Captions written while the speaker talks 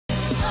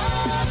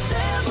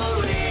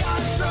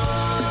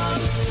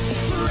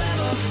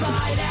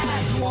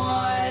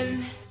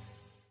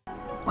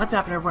What's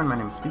happening, everyone? My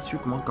name is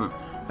Speedstreak and welcome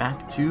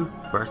back to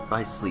Birth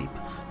by Sleep.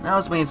 Now,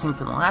 as we have seen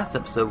from the last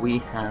episode, we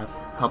have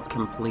helped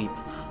complete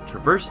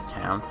Traverse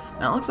Town.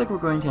 Now it looks like we're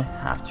going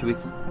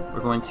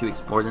to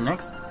explore the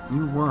next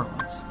new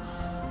worlds.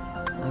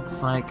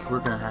 Looks like we're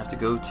going to have to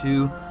go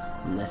to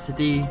La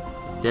Cité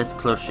des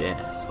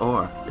Clochers,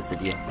 or the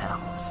City of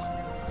Bells.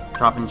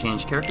 Drop and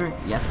change character?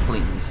 Yes,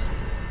 please.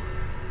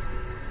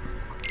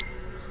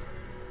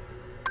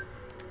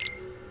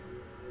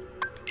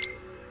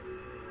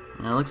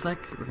 Now it looks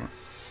like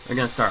we're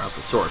gonna start off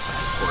with Sora side,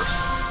 of course.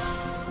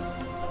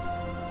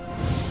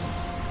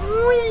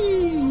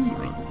 Whee!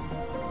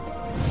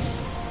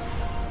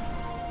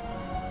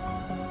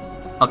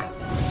 Okay.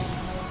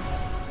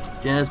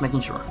 Just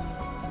making sure.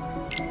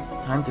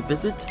 Time to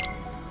visit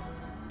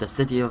the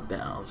City of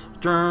Bells.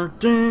 Dun,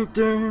 dun,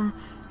 dun,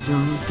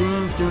 dun,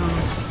 dun, dun,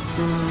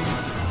 dun.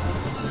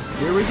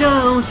 Here we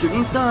go,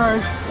 shooting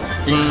stars.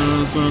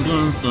 Ding, ding,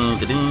 ding, ding,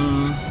 ding,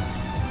 ding.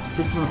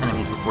 15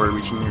 enemies before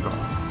reaching your goal.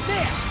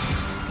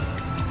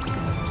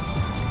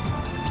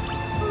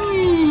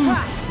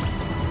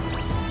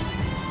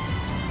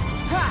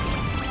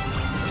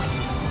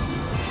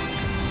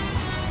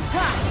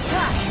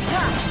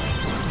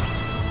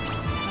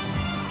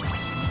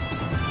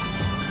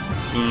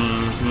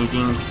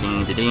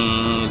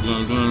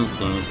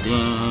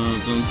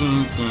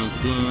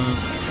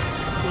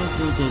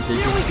 Here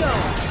we go!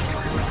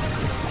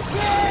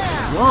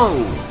 Yeah! Whoa!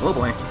 Oh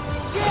boy!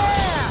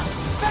 Yeah!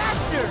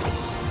 Faster!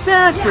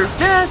 Faster!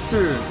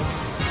 Faster!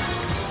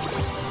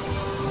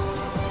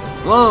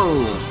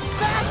 Whoa!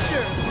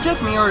 Faster! Is it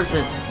just me or is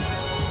it?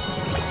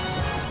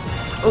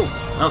 Oh,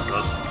 that was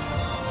close.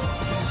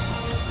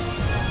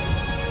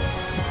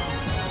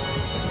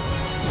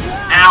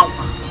 Ow!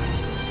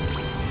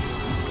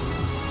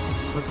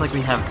 Looks like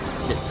we have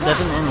hit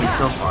 7 enemies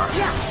so far.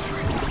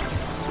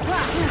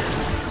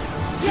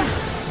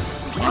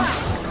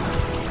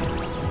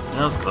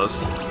 That was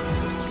close.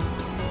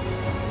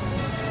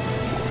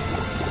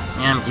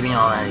 Yeah, give me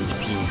all that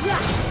HP.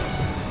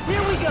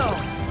 Here we go!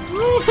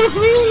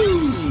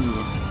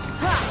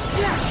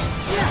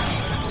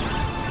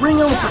 Ring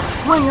open!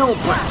 Ring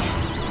open!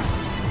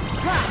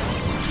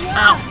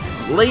 Ow!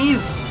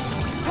 Laser!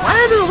 Why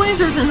are there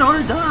lasers in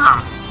Notre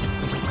Dame?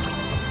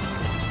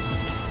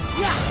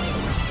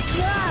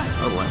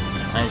 Oh boy,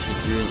 I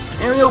should do an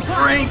aerial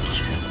break!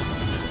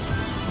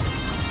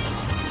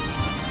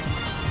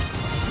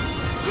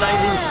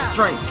 Diving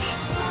strike!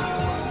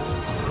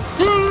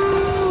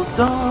 Ding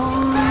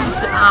dong!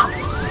 Ah,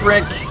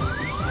 frick!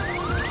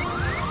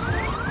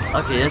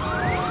 Okay, it's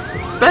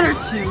better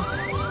to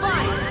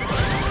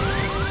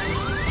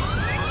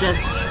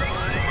just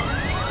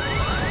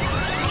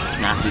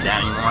not do that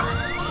anymore.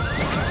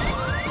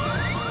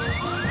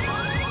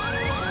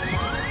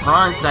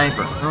 Bronze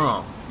diaper.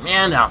 Oh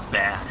man, that was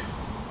bad.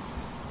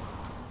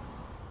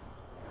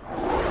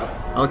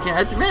 Okay,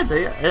 I admit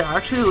it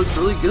actually looks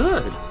really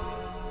good.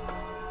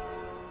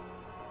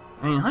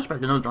 I mean, Hunchback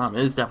of Notre Dame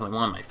is definitely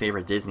one of my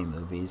favorite Disney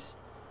movies.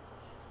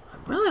 I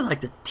really like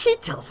the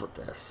details with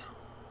this.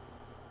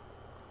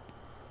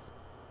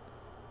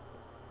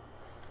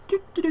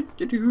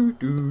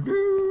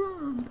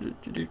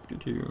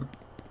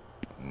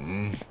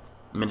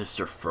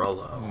 Minister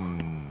Frollo.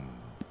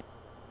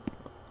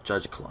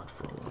 Judge Claude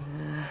Frollo.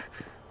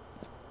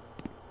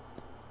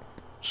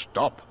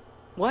 Stop.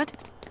 What?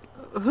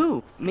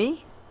 Who?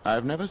 Me?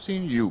 I've never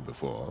seen you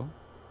before.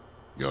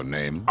 Your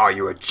name? Are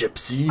you a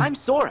gypsy? I'm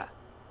Sora.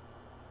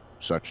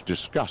 Such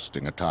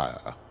disgusting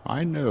attire.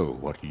 I know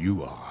what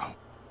you are.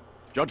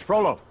 Judge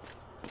Frollo.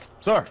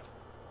 Sir.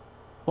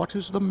 What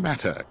is the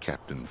matter,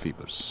 Captain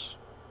Phoebus?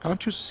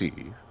 Can't you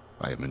see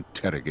I am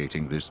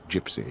interrogating this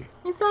gypsy?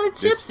 He's not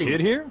a This gypsy.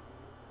 kid here?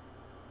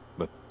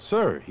 But,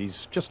 sir,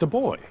 he's just a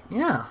boy.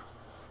 Yeah.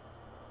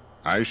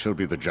 I shall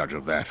be the judge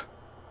of that.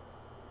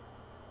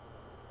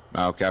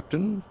 Now,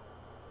 Captain,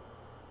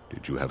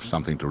 did you have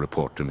something to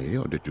report to me,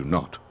 or did you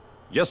not?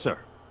 Yes, sir.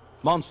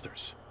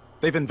 Monsters.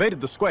 They've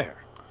invaded the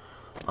square.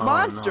 Oh,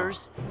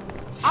 Monsters?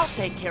 I'll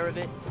take care of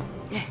it.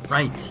 no.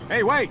 Right.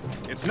 Hey, wait!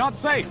 It's not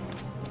safe!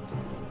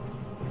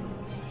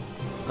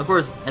 Of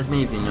course, as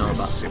many of you know The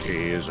about.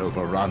 city is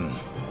overrun.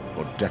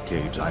 For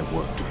decades I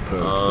worked to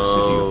purge the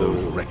city of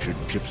those wretched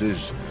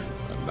gypsies.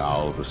 And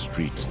now the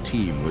streets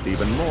teem with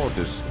even more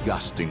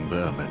disgusting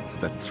vermin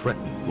that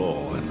threaten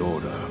law and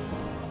order.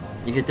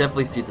 You can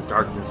definitely see the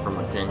darkness from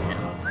within him.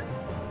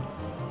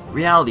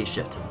 Reality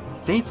shift.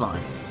 Faith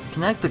line.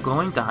 Connect the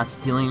glowing dots,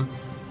 dealing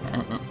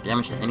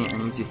damage to any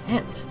enemies you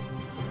hit.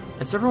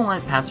 If several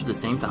lines pass through the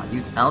same dot,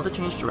 use L to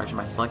change direction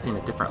by selecting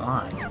a different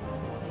line.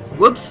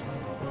 Whoops!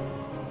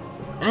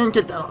 I didn't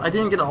get that. I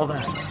didn't get all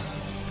that.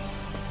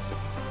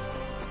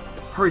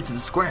 Hurry to the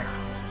square.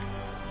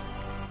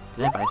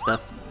 Did I buy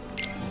stuff?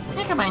 I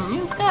think I buy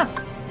new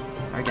stuff.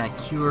 I got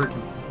cured.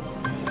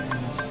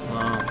 So,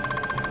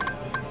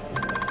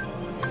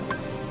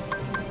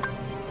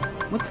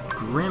 what's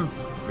Grim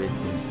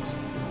Fragment?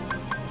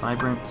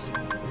 Vibrant.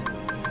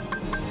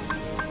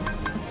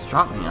 Let's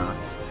drop me on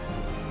it.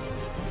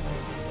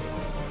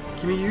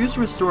 Can be used to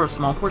restore a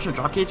small portion of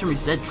drop gauge and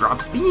reset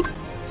drop speed?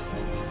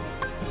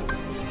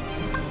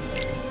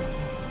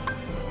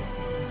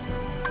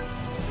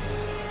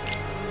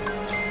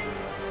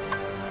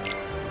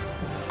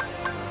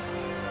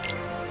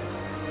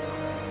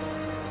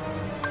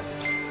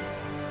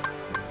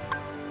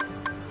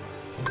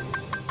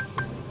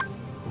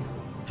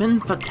 Fin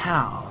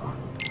Fatale.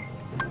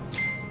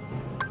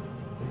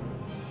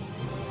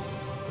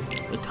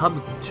 The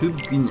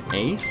Tubgun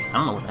Ace? I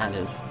don't know what that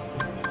is.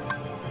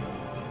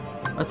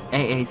 What's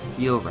AA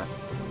seal rep?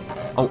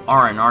 Oh,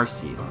 R&R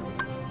seal.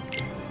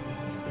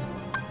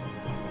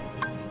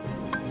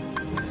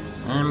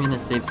 I'm gonna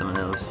save some of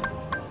those.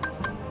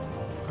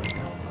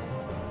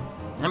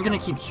 I'm gonna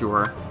keep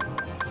Cure.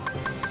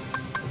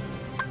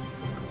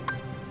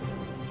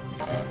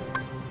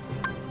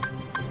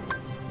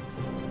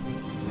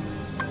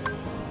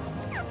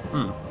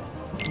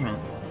 Wait a minute.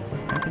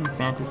 Rampant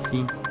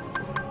Fantasy.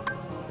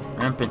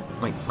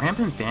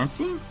 Rampant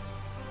Fancy?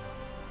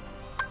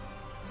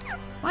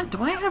 What?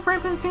 Do I have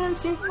Rampant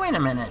Fancy? Wait a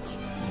minute.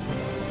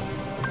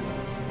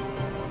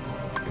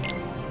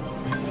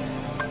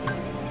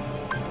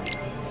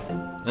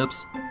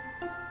 Oops.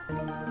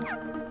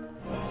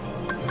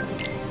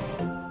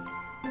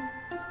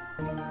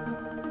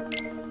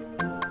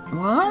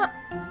 What?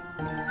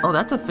 Oh,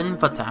 that's a Fin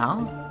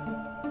Fatale?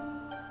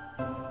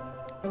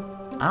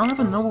 I don't have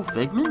a Noble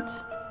Figment?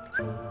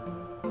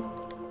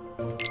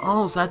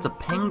 Oh, so that's a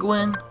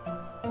penguin?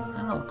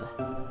 Oh,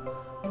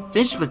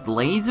 fish with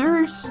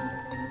lasers?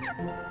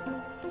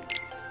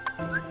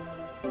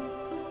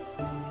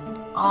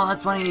 Oh,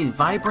 that's why I need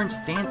Vibrant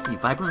Fancy.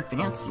 Vibrant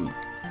Fancy.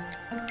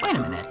 Wait a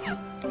minute.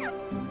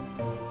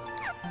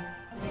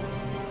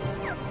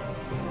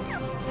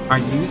 Are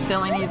you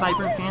selling a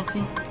Vibrant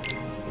Fancy?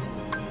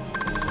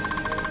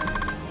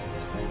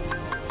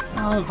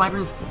 Oh,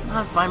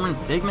 not Vibrant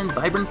Figment,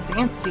 Vibrant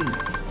Fancy.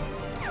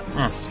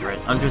 That's screw it.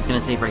 I'm just gonna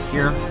save right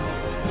here.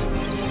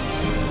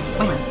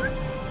 Wait a minute.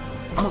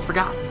 Almost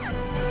forgot.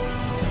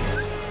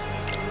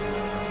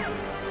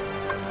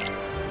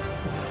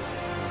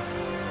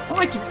 Oh,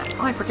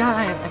 I forgot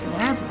I can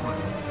add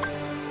one.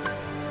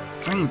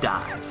 Drain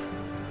Dive.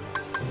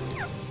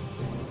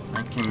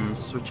 I can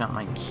switch out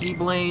my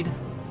Keyblade.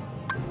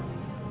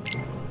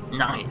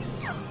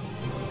 Nice.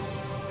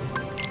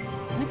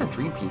 I got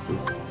Dream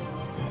Pieces.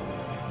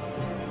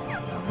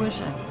 I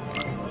wish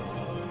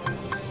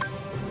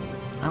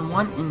I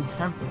want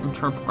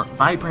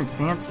Vibrant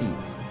Fancy.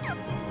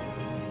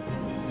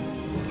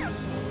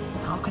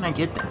 How can I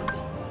get that?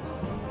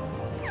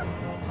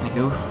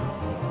 Anywho,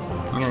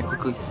 I'm gonna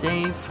quickly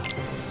save.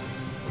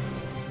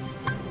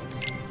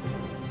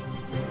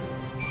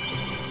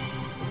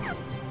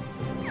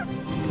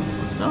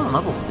 So,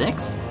 level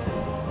 6?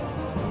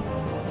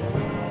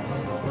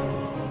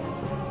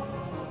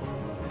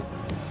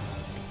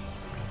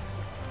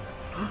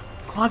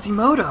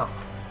 Quazimodo!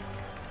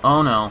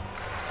 Oh no.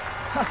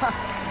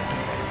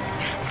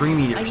 Dream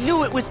Eaters. I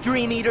knew it was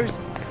Dream Eaters!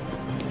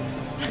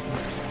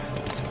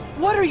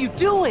 What are you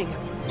doing?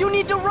 You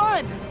need to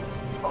run!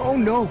 Oh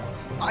no,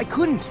 I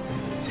couldn't.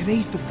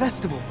 Today's the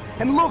festival,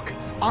 and look,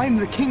 I'm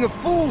the King of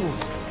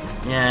Fools!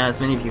 Yeah, as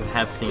many of you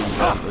have seen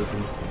that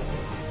movie.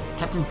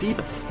 Captain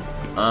Phoebus.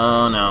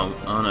 Oh no,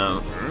 oh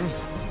no.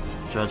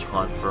 Judge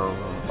Claude Frollo.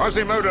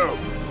 Quasimodo!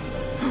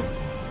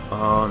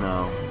 Oh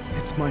no.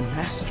 It's my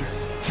master.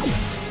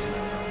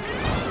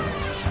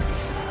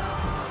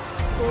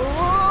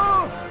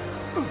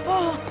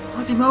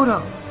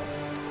 Quasimodo!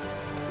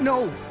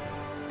 No!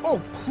 Oh,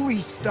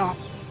 please stop.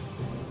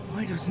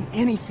 Why doesn't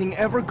anything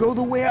ever go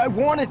the way I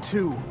want it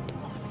to?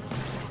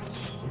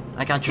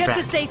 I got your Get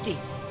back. to safety!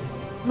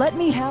 Let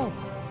me help.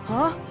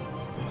 Huh?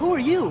 Who are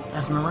you?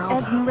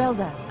 Esmeralda.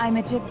 Esmeralda, I'm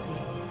a gypsy.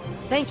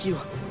 Thank you.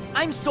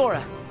 I'm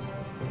Sora.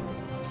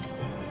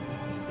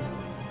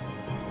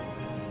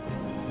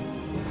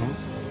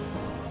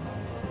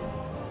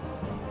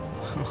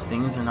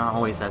 Things are not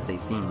always as they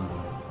seem.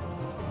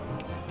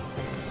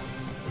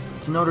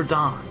 To Notre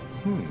Dame.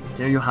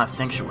 There you have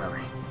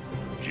Sanctuary.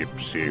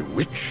 Gypsy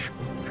witch?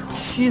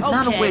 She is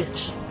not a Okay.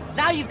 witch.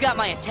 Now you've got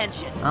my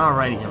attention.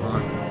 Alrighty,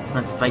 everyone.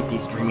 Let's fight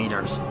these Dream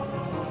Eaters.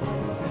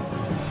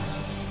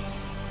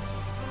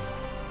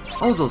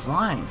 Oh, those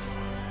lines.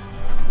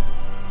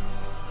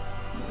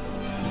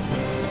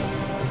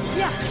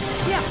 Yeah,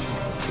 yeah.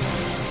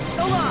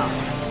 Hello.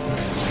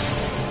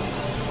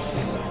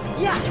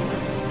 Yeah.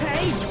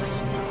 Hey.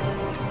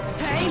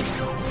 Hey.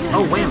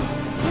 Oh, wait.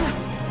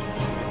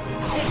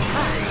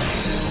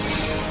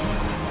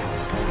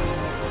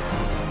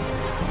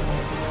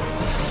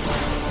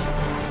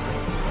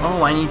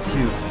 Oh, I need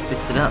to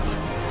fix it up.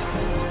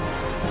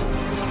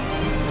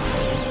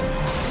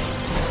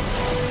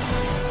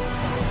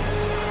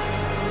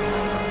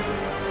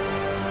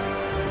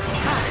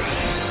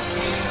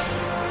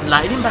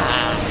 Sliding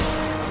back.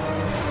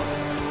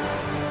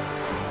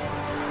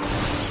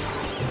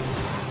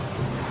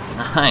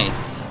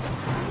 Nice.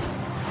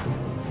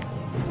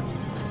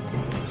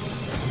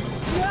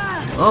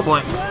 Oh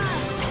boy.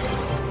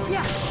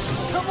 Yeah.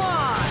 Come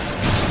on.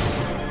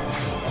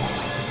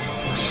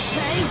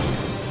 Hey.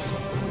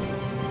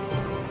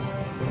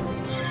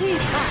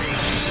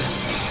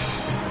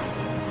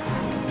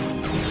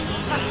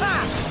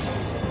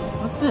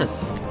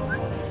 this?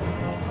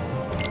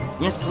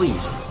 Yes,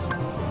 please.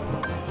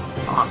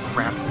 Oh,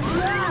 crap.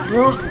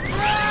 Well,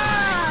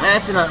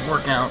 that did not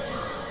work out.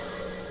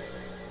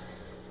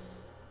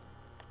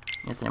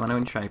 Yes, I want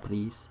to try,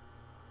 please.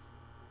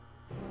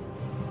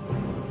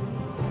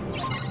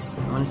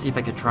 I want to see if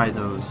I could try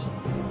those.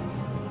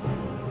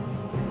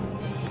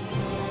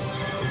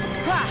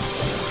 Ha!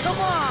 Come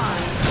on!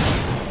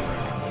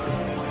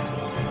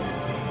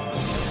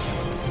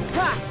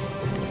 Ha!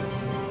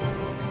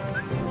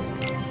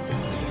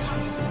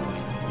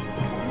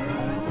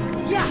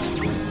 Yeah!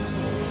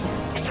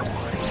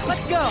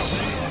 Let's go!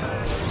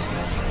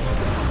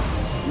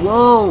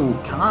 Whoa,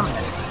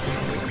 Comet!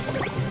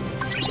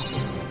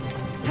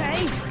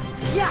 Hey!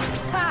 Yeah!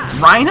 Ha!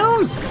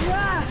 Rhinos?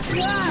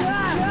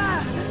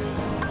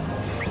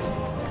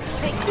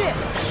 Take this!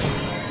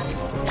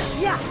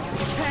 Yeah!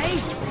 Hey!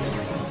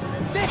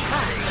 This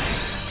time!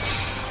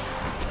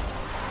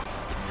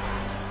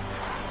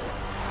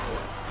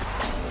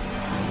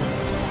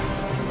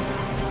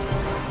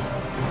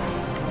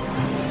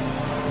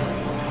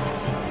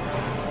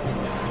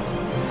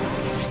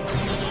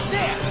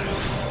 There!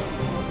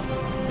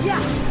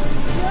 Yeah!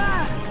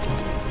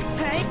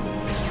 Hey!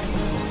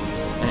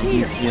 And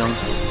he's healed.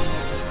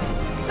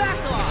 Back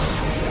off!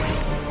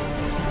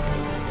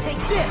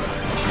 Take this!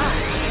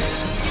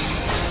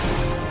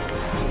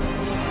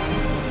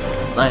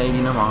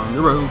 Sliding along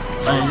the road,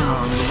 sliding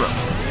along the road.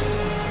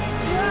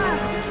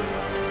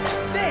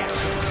 There!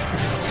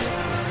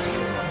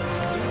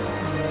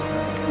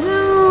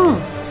 No!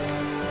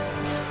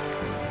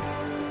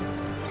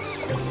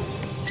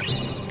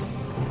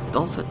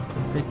 Dulcet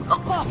fig. Oh.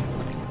 Oh!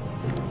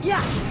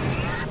 Yeah!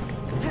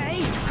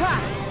 Hey! Ha!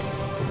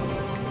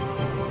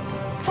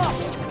 Oh!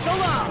 Go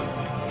on!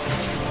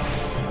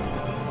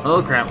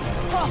 Oh crap.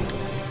 Oh!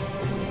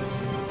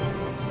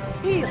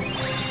 Heal!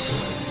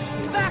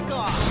 Back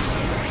off!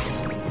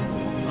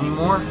 Any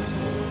more?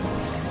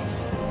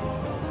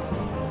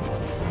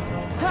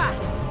 Ha!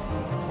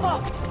 Oh!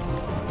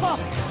 Oh!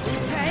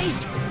 Hey!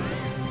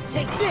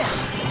 Take this!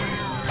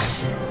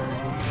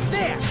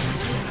 There!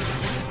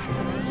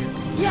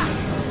 Yeah!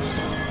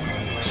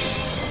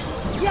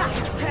 Yeah!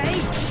 Hey!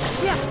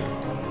 Yeah!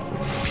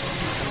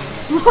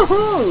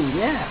 Woohoo!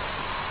 Yes!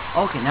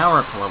 Okay, now we're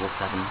up to level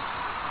 7.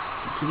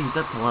 Kitty's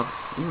up to level...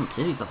 Even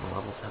Kitty's up to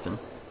level 7.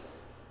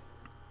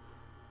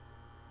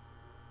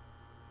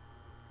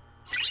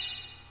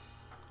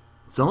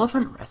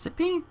 Elephant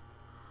recipe?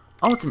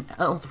 Oh, it's an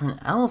elephant.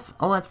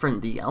 Oh, that's for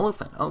the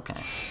elephant.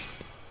 Okay.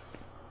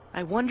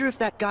 I wonder if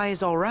that guy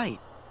is alright.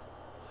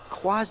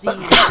 What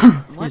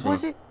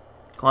was it?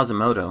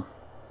 Quazimodo.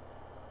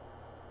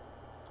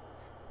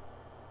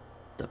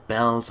 The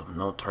bells of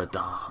Notre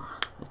Dame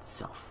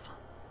itself.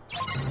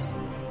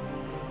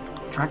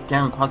 Track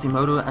down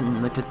Quazimodo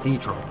and the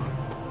cathedral.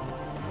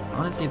 I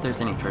want to see if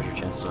there's any treasure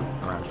chests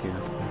around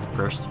here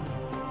first.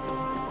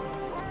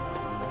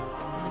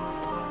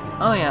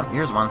 Oh yeah,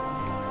 here's one.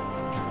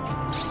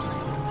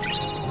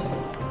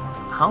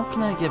 How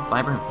can I get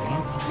Vibrant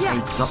Fancy? I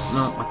don't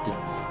know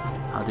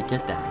how to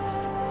get that.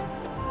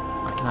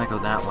 Why can I go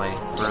that way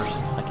first?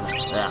 I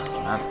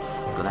cannot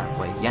go that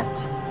way yet.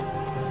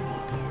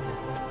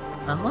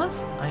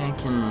 Unless I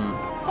can...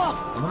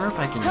 I wonder if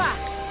I can...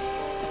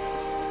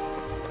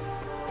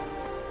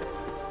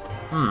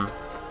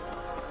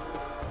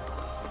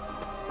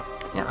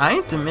 Yeah, I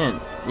have to admit,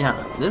 yeah,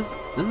 this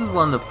is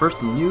one of the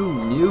first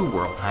new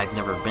worlds I've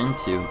never been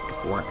to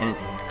before, and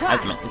it's, I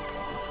have to admit,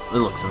 it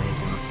looks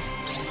amazing.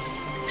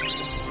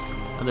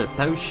 Another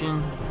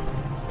potion.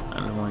 I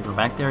don't want to go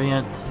back there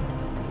yet.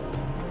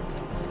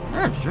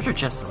 There's treasure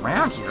chests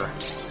around here.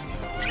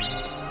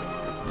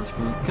 Ice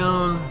cream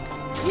cone.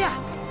 Yeah.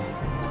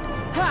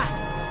 Ha.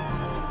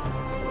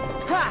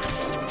 Ha.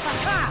 Ha.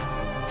 Ha.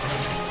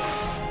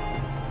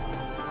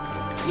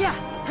 Yeah.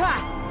 Ha.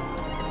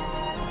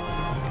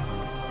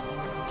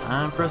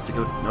 Time for us to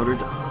go to Notre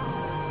Dame.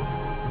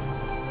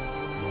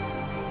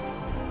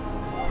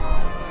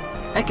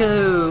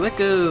 Echo!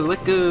 Echo!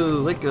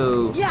 Echo!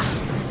 Echo! Yeah.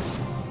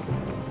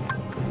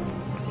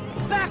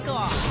 Back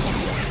off.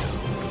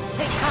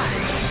 Take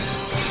time.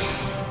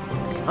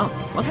 Oh,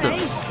 what Hey.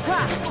 the? Ha.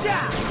 Ja.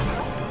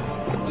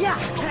 Yeah.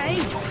 Hey.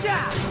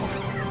 Ja.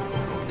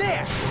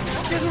 There.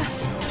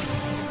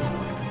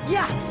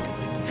 Yeah.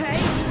 Hey.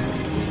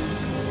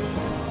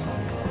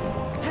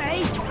 Hey.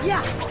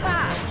 Yeah. Ha.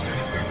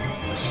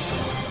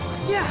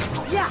 Yeah.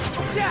 Yeah.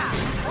 Ja.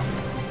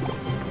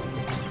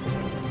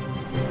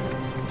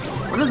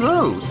 What are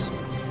those?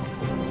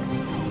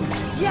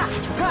 Yeah.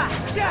 Ha.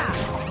 Ja.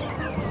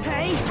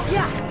 Hey.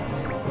 Yeah.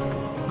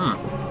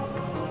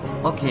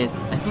 Okay,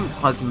 I think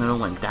Quasimodo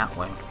went that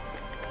way.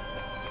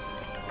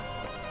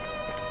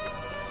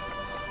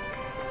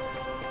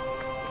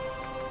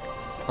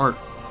 Or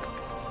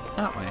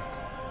that way.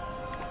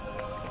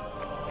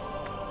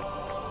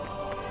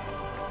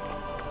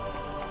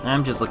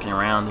 I'm just looking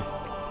around.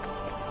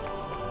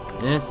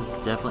 This is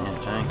definitely a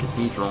giant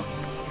cathedral.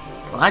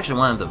 Well, actually,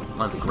 one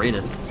of the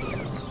greatest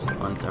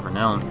ones ever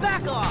known.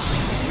 Back off.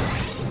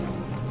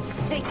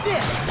 Take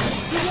this.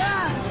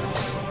 Yeah.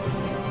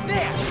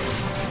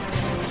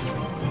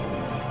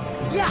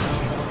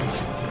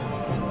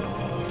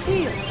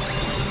 Here.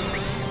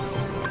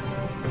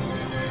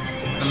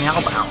 The meow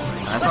bow.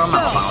 I throw them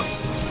out bounce.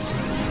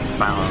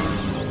 Bound.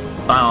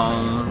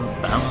 Bound.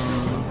 Bound.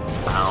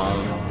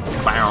 Bound.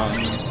 Bound.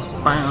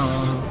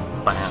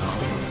 Bound.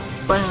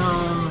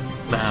 Bound.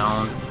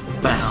 Bound.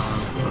 Bound.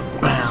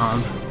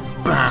 Bound.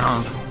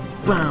 Bound.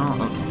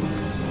 Bound.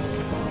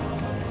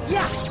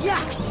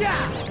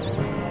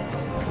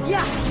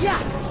 Yeah.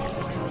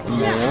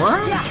 More?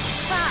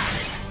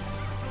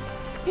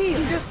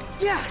 Here.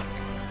 Yeah.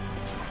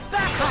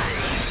 Back up.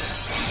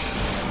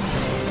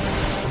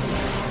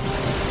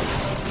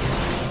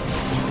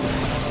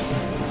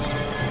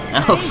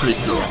 That was pretty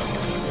cool.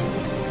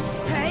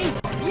 Hey.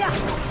 Yeah.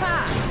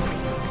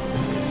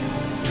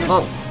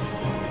 Oh.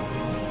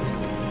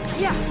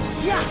 Yeah.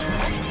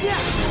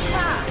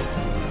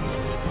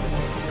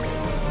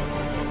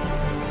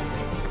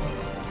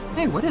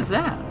 Hey, what is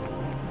that?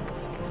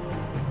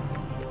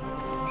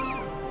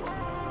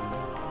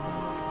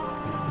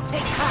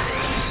 Take time.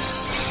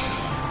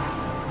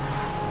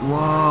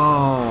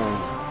 Whoa.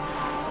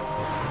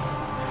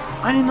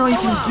 I didn't know you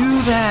can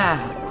do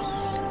that.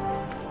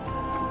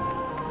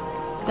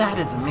 That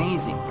is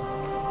amazing.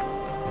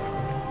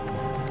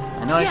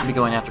 I know I should be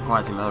going after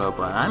Quazimodo,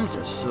 but I'm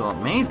just so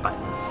amazed by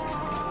this.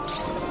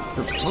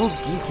 The little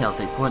details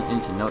they put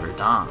into Notre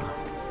Dame.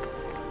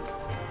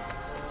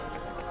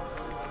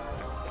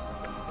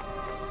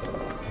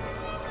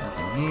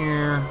 Nothing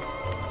here.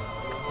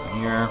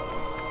 Nothing here.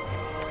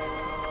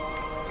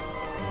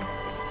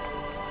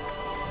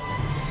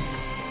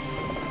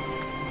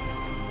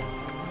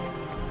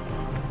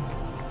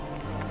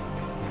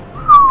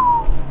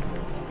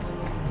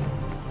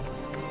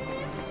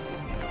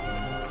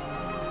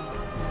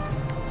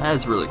 That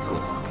is really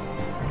cool.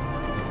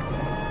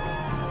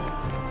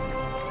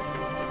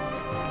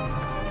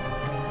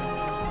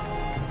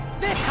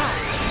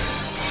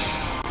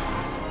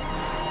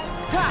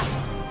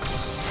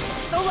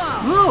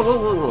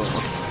 Whoa.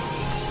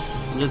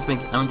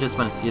 I'm just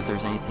gonna see if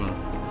there's anything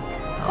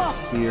else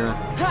here.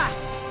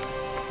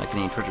 Like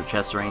any treasure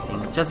chest or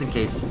anything, just in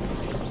case.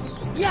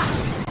 Yeah.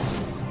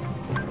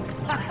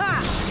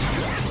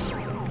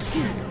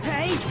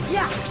 Hey.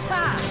 Yeah.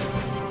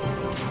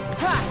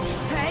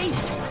 Hey.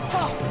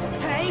 Oh.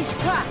 Hey.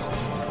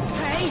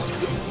 Hey.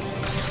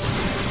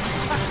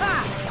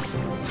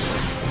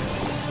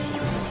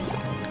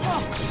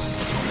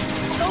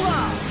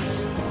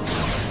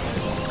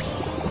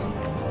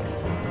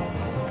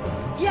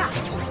 Yeah.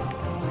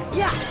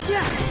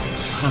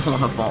 I don't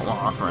want to fall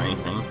off or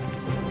anything.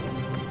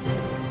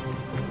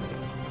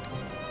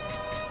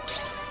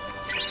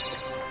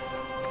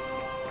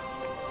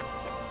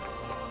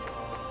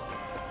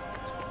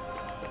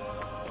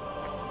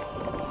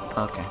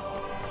 Okay.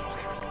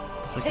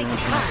 Looks like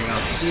there's nothing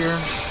else here.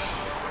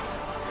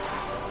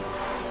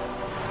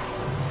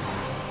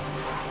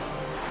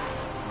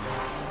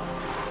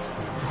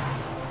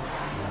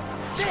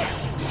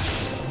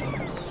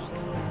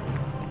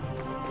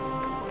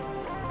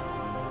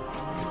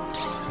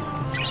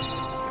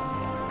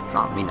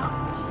 Drop me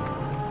not.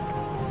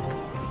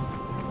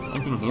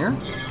 Anything here?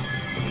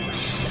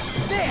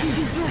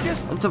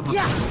 What the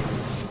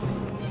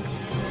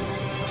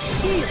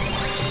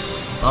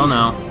Oh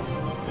no.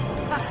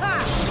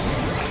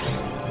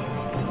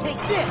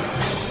 Take this.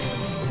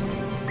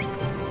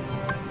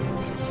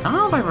 I don't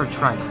know if I've ever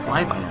tried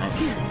fly-by-night.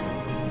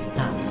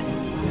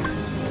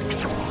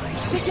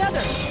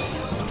 Together.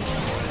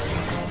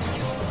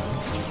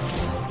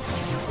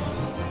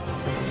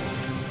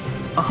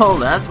 Oh,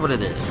 that's what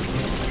it is.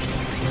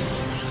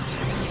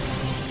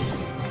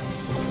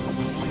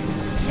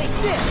 Take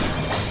this.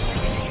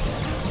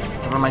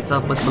 Cover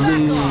myself with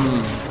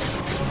balloons.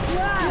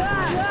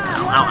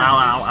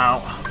 Ow.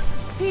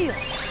 Heal.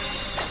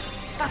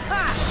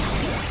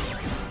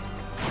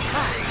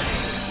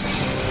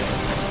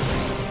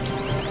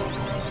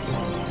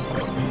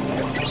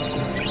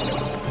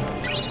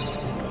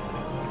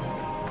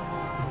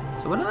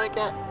 So what did I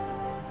get?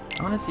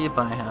 I want to see if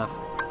I have...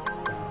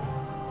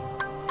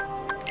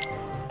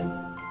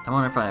 I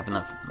wonder if I have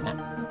enough...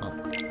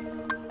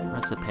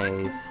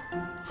 recipes.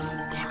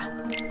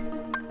 Damn it.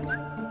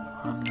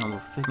 No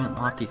figment,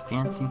 lofty,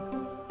 fancy.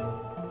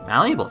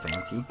 Malleable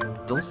fancy?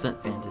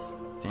 Dulcet fantasy.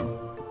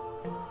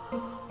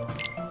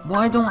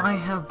 Why don't I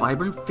have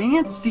vibrant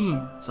fancy?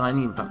 So I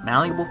need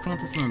malleable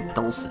fantasy and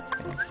dulcet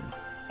fancy.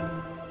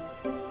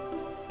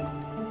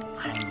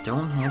 I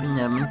don't have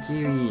enough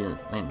materials.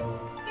 Wait.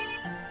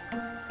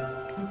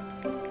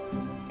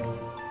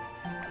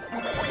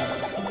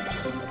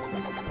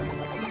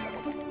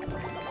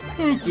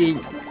 Okay,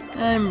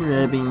 I'm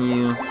rubbing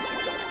you.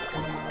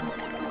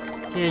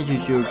 That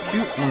is so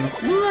cute and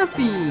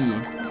fluffy.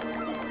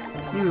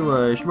 You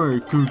are a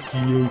smart cookie,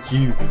 aren't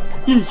you?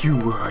 Yes, you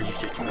are. You're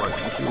just smart.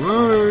 You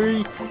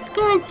are.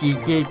 That's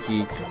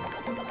it.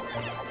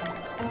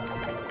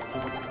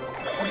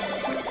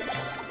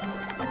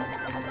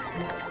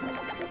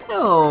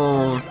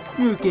 Oh,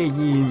 look at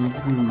him.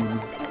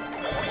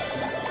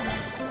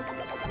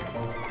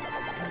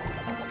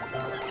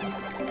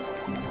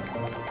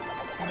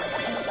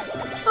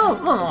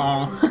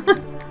 Oh,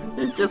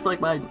 it's just like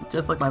my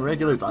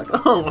regular dog.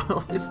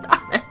 Oh,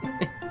 stop it.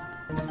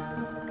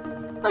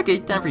 Okay,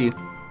 time for you.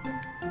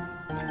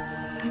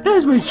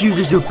 How's my cute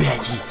little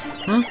Patty?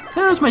 Huh?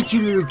 How's my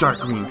cute little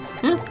Darkwing?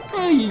 Huh?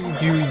 How you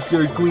doing,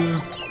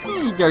 Darkwing?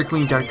 Hey,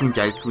 Darkwing, Darkwing,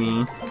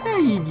 Darkwing. How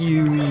you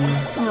doing?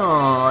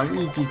 Aw,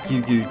 look at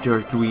you, little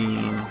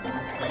Darkwing.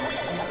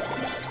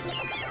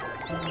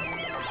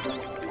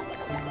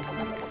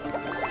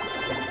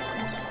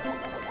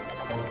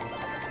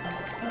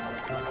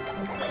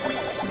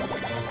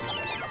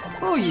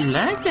 Oh, you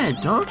like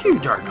that, don't you,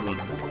 Darkwing?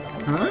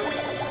 Huh?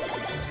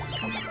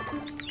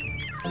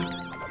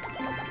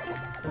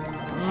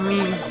 I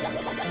mean,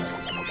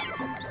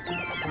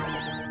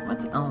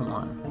 what's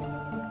L1?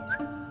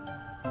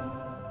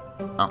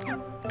 Oh.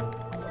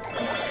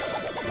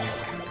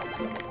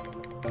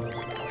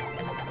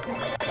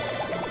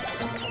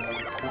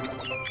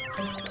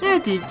 How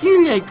did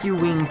you like your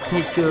wings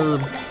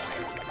tickled?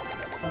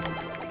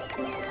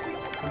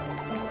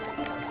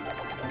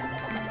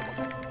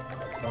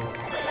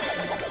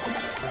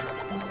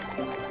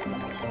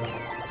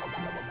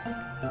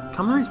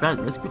 Kamari's bad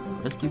rescuer?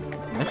 It's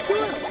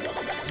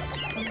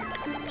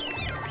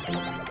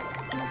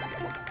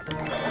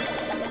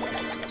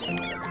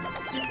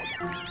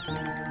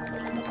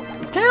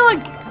kind of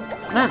like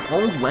that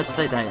old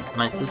website that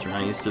my sister and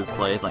I used to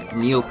play. It's like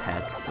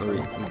Neopets, where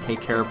we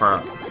take care of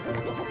our...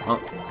 Oh.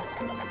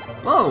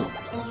 Whoa!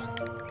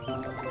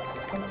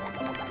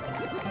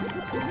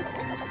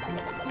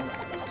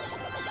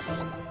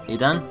 You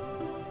done?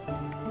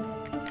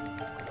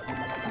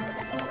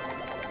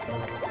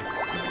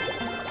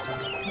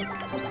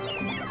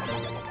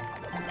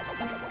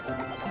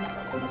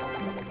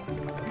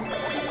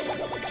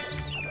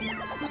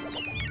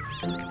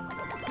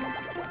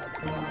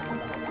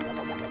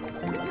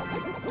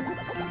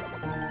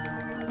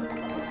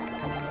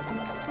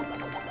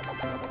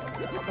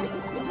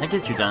 I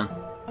guess you're done.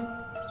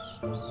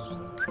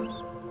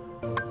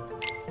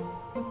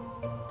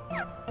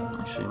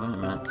 Actually, wait a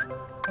minute.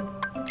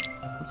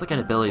 Let's look at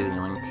ability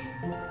link.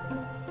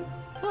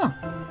 Oh.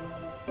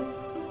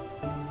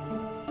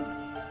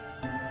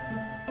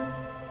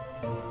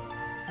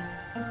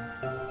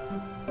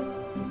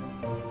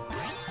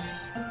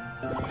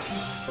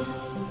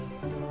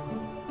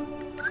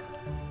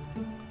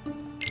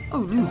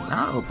 Oh, new,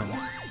 not open.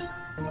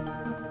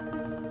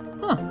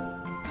 Huh.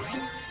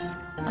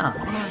 Oh,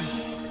 man.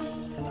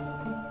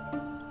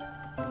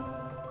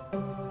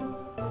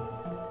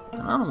 I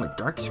don't know what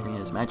dark screen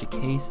is. Magic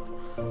case.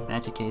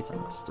 Magic case. I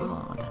still don't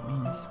know what that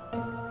means.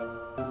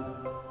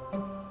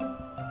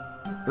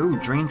 Ooh,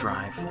 drain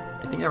drive.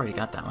 I think I already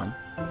got that one.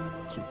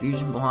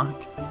 Confusion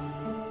block.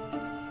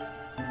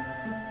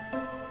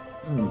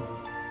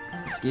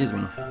 Excuse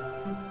me.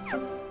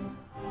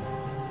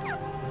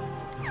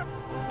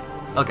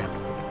 Okay.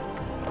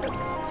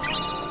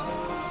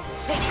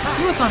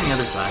 See what's on the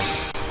other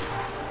side.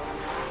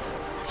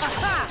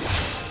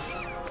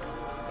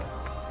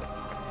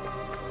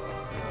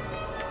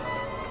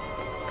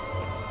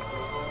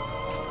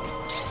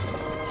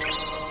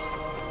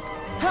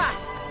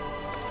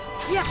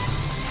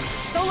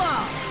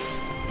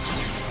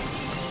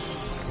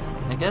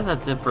 I guess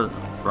that's it for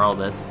all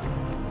this.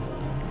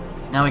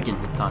 Now we can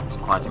talk to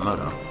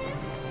Quazimodo.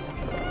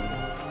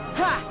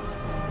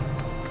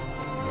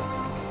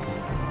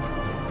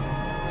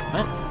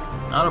 What?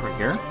 Not over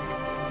here?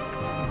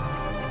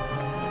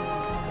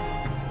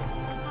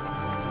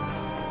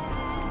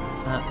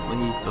 That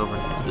leads over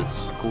to the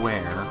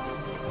square.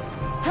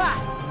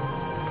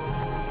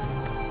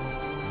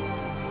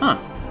 Huh.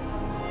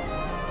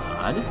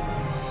 Odd.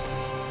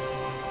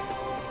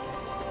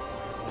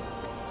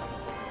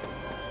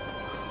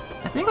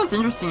 I think what's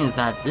interesting is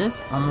that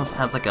this almost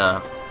has like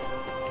a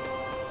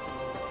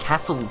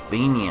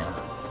Castlevania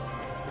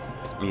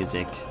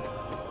music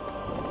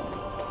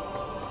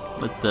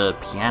with the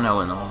piano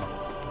and all.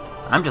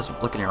 I'm just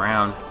looking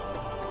around.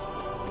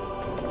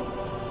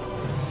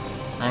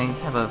 I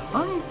have a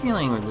funny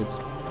feeling that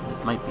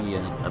this might be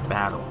a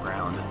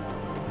battleground.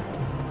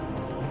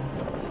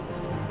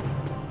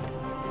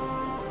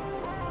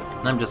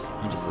 And I'm just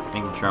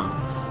making sure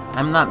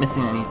I'm not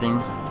missing anything.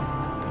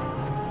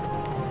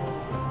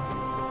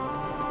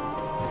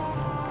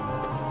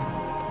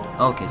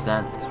 Okay, so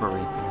that's where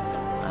we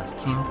last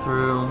came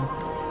through.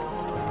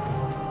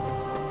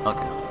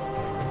 Okay.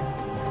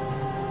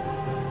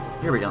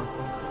 Here we go.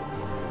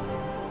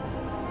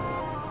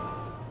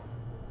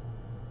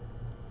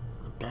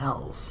 The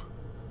bells.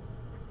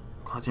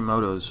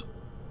 Quasimodo's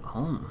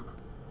home.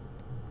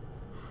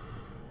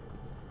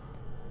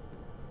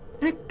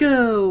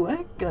 Echo!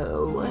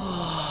 Echo!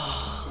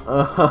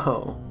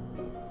 Oh.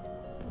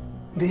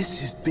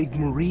 This is Big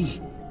Marie.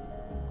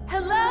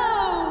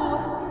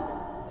 Hello!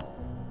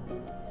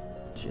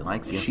 She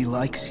likes you. She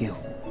likes you.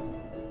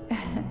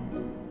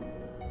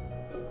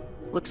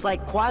 Looks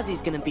like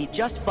Quasi's gonna be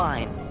just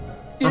fine.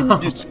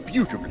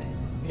 Indisputably.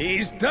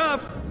 He's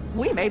tough.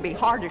 We may be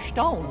hard as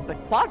stone,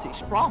 but Quasi's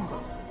stronger.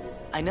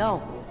 I know.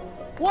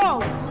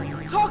 Whoa!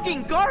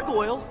 Talking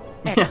gargoyles?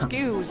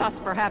 Excuse us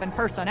for having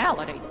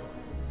personality.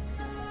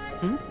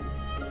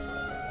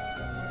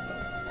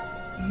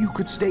 You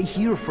could stay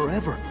here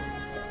forever.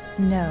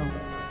 No,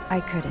 I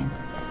couldn't.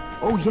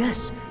 Oh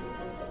yes,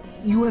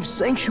 you have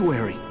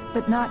sanctuary.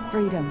 But not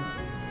freedom.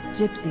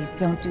 Gypsies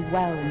don't do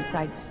well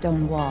inside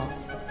stone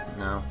walls.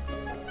 No.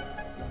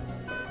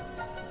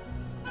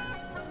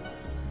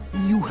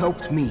 You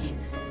helped me.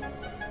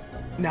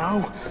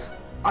 Now,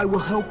 I will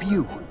help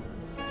you.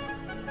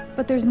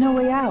 But there's no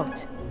way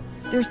out.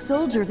 There's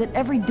soldiers at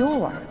every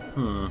door.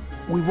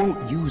 We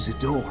won't use a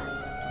door.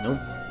 Nope.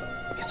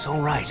 It's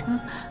all right.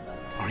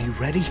 Are you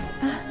ready?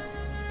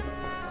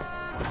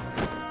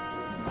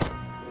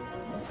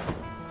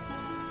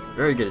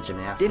 Very good at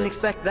gymnastics. Didn't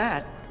expect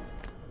that.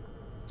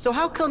 So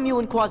how come you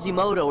and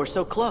Quazimodo are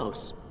so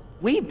close?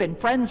 We've been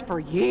friends for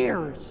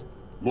years.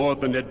 More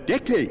than a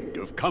decade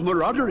of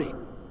camaraderie.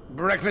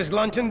 Breakfast,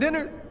 lunch, and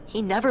dinner.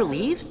 He never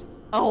leaves?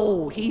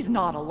 Oh, he's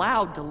not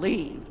allowed to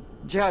leave.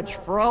 Judge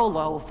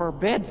Frollo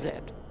forbids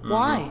it.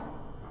 Why?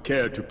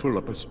 Care to pull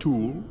up a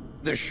stool?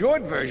 The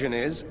short version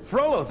is,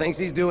 Frollo thinks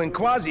he's doing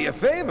Quasi a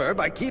favor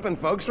by keeping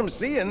folks from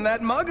seeing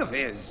that mug of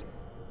his.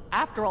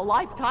 After a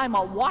lifetime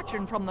of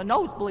watching from the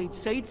nosebleed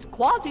seats,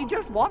 Quasi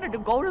just wanted to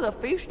go to the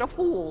Feast of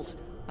Fools.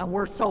 And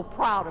we're so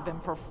proud of him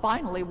for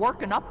finally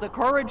working up the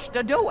courage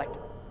to do it.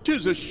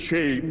 'Tis a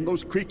shame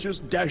those creatures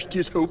dashed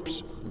his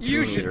hopes.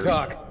 You should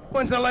talk.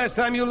 When's the last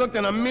time you looked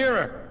in a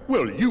mirror?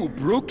 Well, you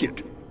broke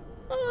it.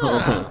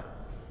 Ah,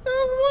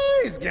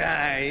 a wise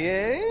guy,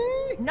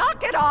 eh?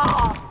 Knock it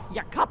off,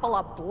 you couple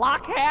of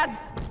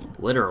blockheads!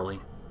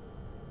 Literally.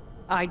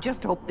 I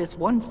just hope this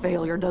one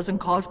failure doesn't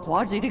cause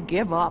Quasi to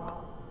give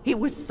up. He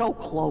was so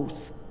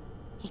close.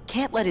 He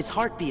can't let his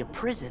heart be a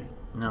prison.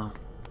 No.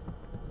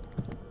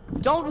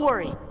 Don't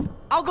worry.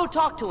 I'll go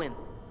talk to him.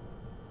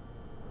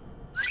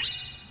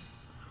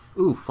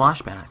 Ooh,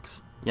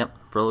 flashbacks. Yep,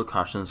 Frollo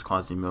cautions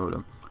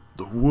Quasimodo.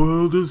 The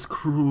world is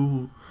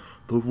cruel.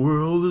 The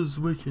world is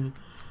wicked.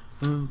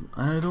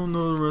 I don't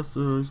know the rest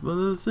of the lyrics, but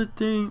it's a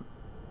thing.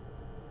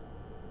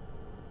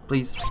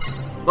 Please.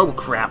 Oh,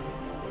 crap.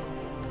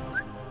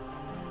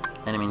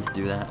 I didn't mean to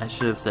do that. I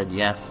should have said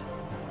yes.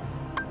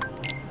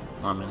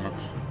 1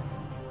 minute.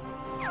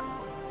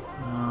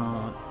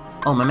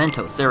 Oh,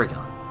 mementos. There we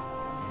go.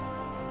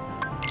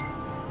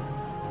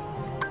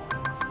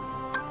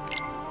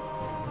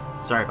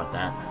 Sorry about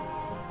that.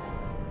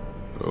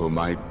 Oh,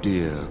 my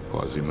dear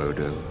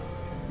Quasimodo,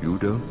 you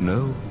don't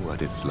know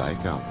what it's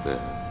like out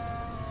there.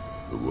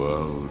 The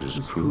world is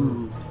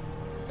cruel,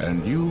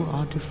 and you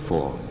are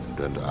deformed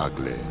and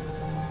ugly.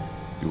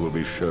 You will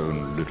be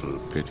shown little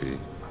pity.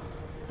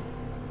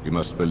 You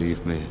must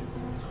believe me.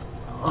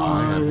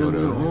 I am your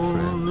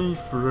only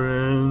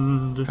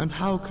friend. And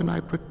how can I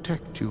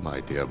protect you, my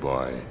dear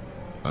boy,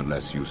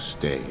 unless you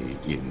stay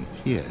in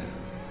here?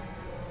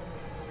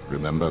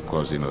 Remember,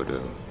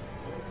 Quasimodo,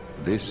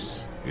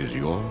 this is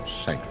your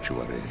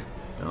sanctuary.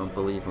 Don't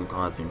believe in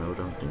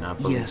Quasimodo. Do not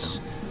believe Yes,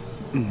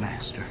 him.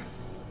 Master.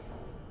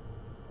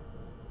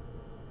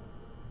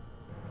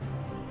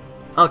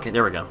 Okay,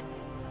 there we go.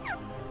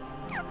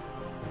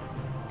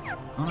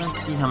 Well, let's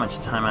see how much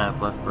time I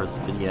have left for this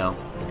video.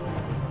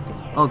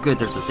 Oh good,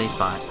 there's a save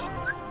spot.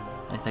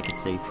 At least I could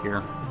save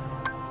here.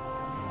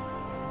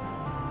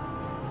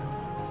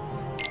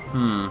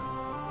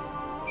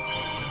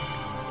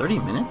 30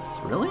 minutes?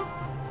 Really?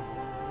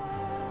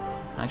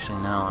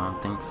 Actually, no, I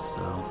don't think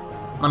so.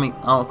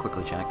 I'll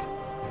quickly check.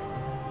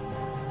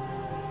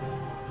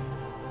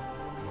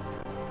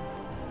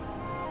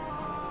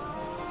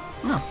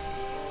 No.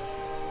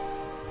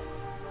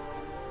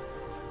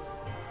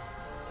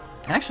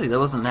 Actually, that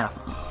wasn't that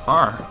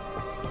far.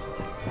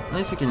 At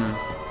least we can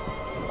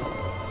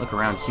look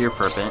around here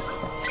for a bit.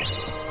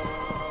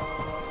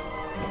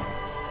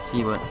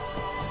 See what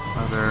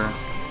other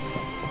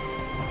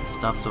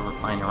stuff's over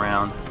lying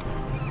around.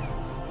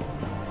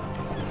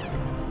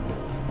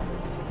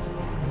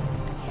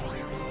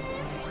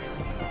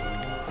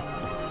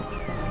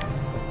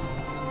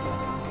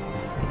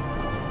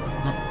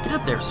 Now, get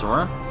up there,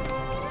 Sora.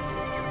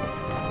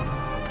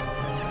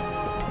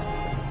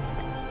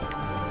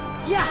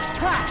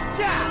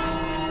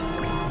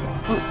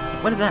 Oh,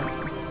 what is that?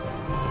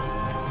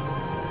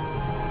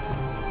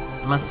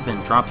 It must have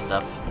been drop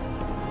stuff.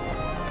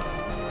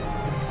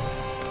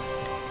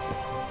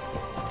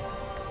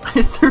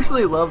 I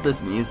seriously love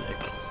this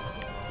music.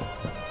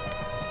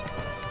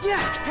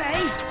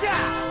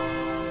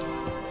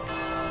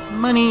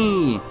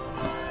 Money!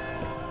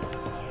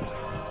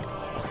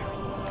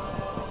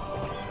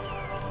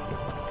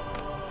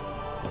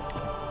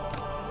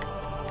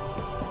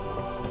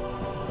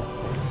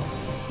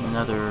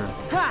 Another...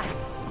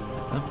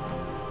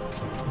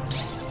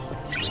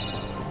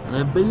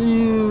 The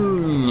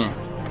balloon!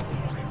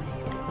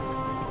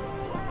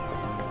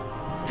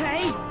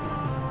 Hey!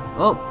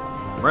 Oh,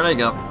 where'd I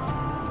go?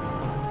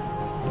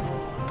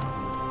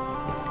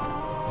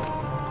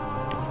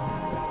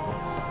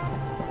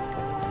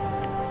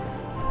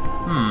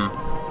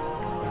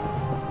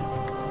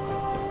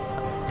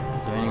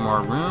 Is there any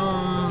more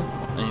room?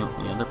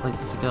 Any other place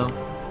places to go.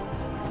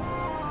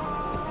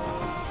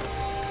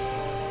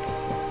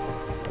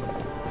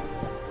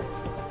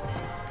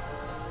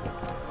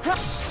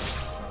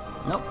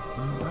 Nope,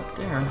 not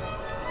there.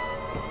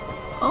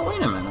 Oh,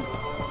 wait a minute.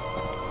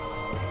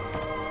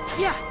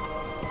 Yeah.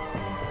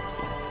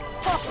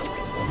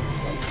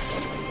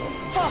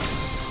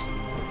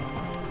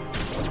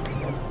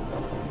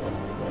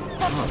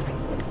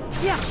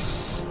 Yeah.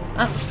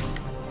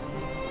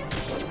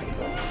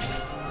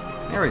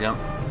 There we go.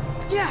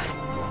 Yeah.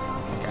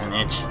 Got an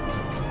itch.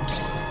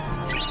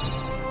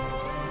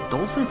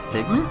 Dulcet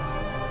Figment?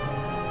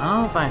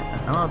 I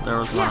don't know if there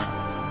was one. I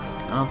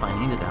don't know if I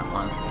needed that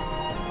one.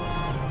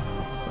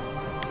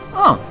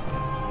 Oh!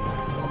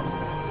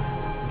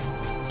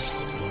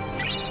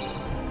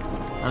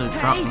 How did it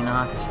drop me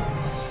not?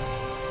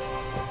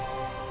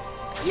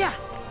 Yeah.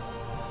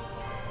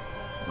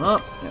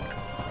 Well,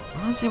 I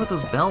want to see what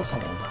those bells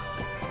hold.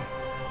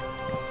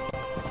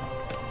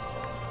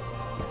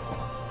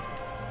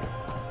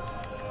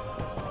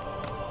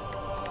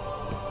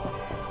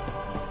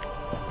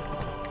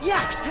 Yeah.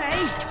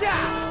 Hey. Yeah.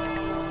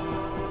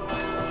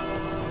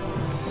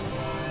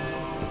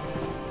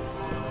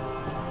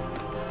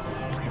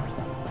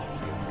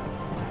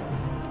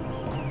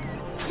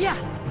 Yeah.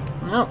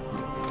 Nope.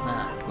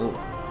 Ah, ooh.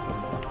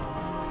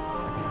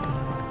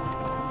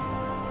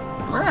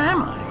 Where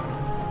am I?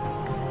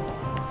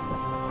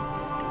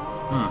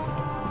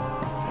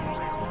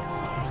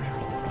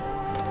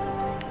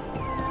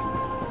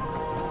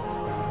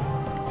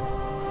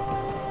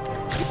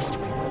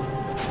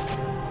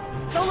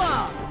 So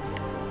long.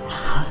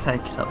 How did I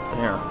get up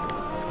there?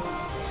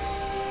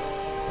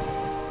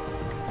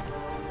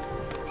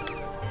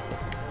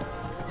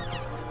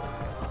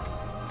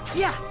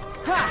 Yeah.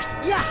 Ha.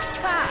 Yeah.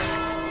 Ha.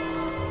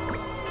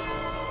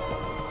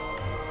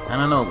 I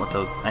don't know what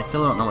those. I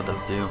still don't know what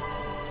those do.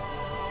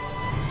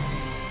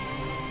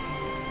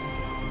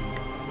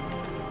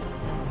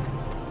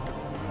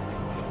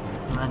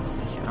 Let's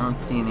see. I don't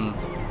see any.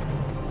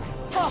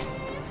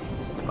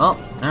 Oh,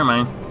 never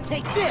mind.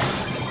 Take this.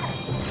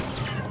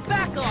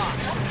 Back off.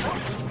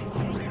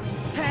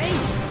 Hey.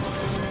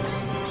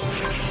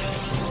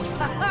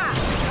 Ha ha.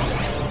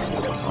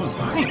 All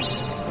right.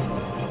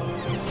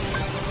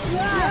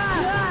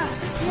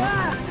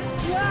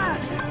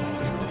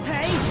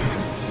 Hey!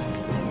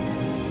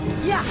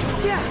 Yeah!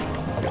 Yeah!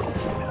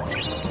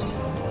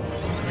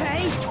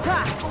 Hey! Ha!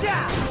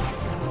 Yeah!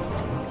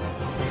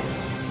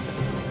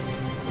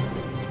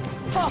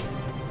 Oh!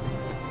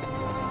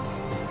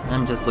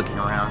 I'm just looking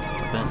around a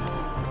bit.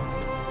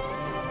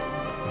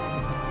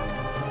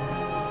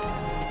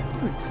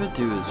 What we could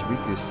do is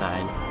Riku's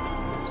side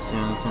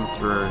soon, since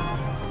we're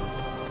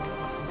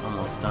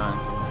almost done.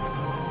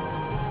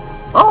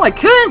 Oh, I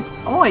couldn't!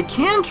 Oh, I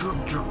can!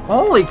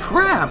 Holy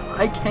crap!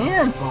 I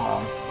can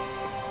fall!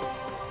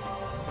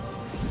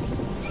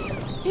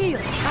 Heal!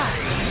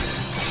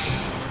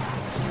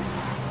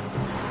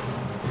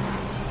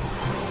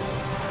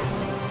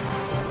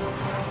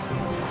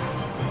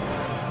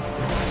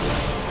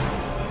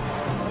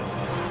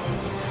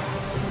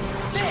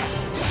 There!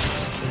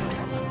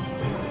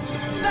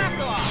 Back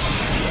off!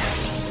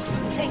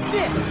 Take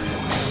this!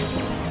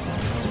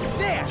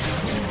 There!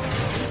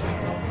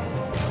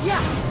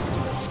 Yeah!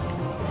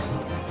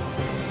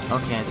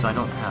 Okay, so I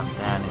don't have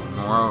that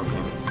anymore.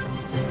 Okay.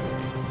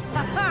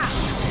 Ha-ha!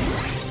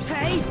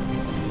 Hey!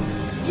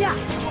 Yeah!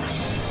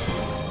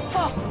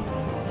 Oh!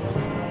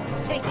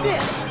 Take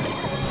this!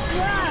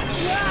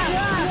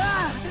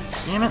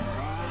 Damn it!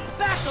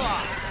 Back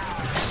off!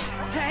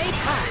 Hey!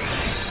 Ha!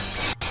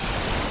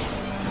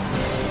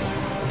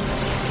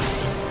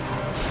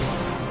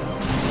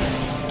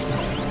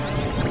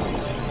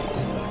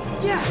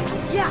 Yeah!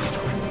 Yeah!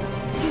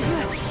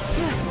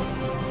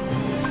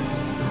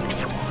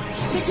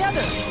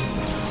 Together!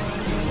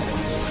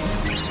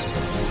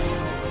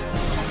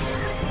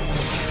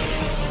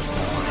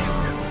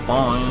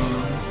 Boing,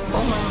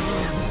 boing,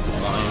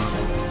 boing,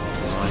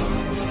 boing,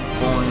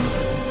 boing,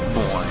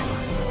 boing,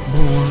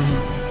 boing.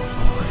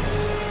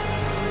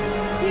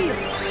 Heal!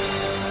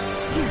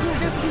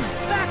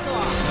 Back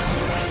off!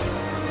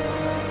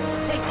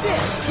 Take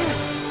this!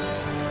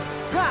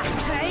 Ha!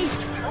 Hey!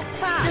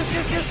 Ha!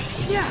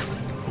 Yeah!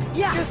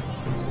 Yeah!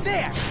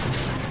 There!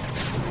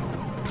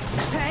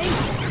 Hey!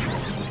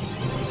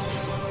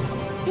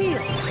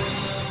 Heal!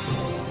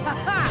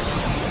 Ha-ha!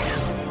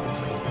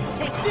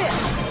 Take this!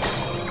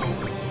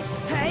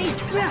 Hey!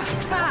 Yeah!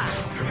 Ha!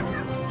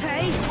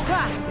 Hey!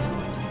 Ha!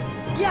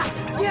 Yeah!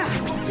 Yeah!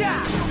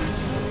 Yeah!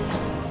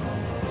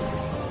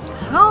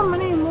 How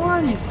many more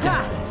of these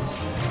guys?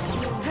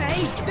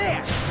 Hey!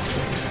 There!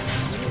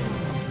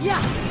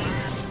 Yeah!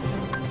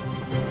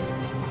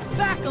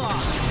 Back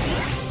off!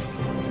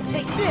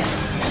 Take this!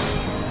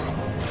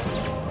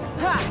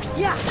 Ha!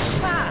 Yeah!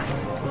 Ha!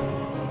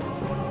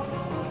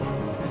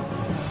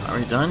 Are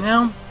we done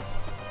now?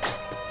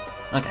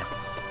 Okay.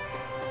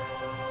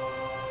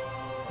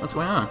 What's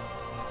going on?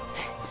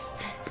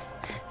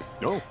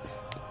 Oh.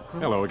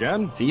 Hello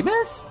again.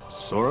 Phoebus?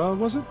 Sora,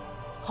 was it?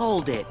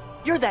 Hold it!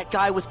 You're that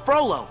guy with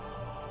Frollo!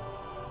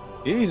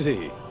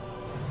 Easy.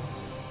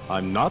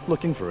 I'm not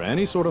looking for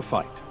any sort of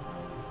fight.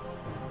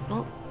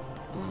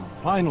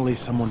 Finally,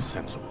 someone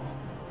sensible.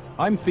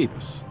 I'm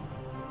Phoebus.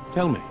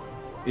 Tell me,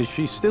 is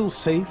she still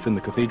safe in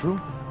the cathedral?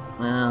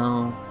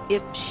 Well...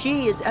 If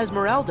she is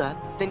Esmeralda,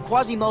 then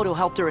Quasimodo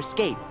helped her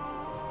escape.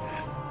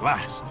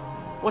 Blast.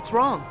 What's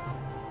wrong?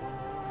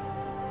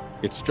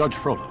 It's Judge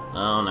Frollo.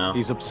 Oh no.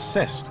 He's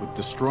obsessed with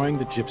destroying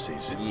the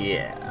gypsies.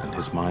 Yeah. And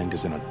his mind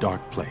is in a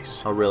dark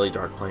place. A really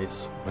dark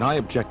place. When I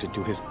objected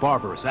to his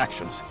barbarous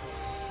actions,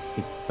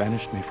 he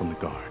banished me from the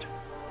guard.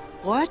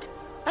 What?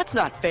 That's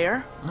not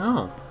fair.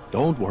 No.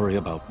 Don't worry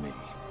about me.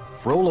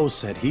 Frollo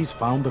said he's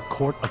found the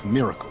Court of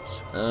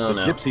Miracles, Oh, the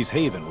no. gypsies'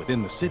 haven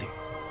within the city.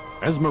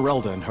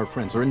 Esmeralda and her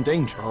friends are in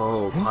danger.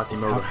 Oh,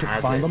 Quasimodo have to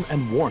has find it. them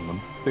and warn them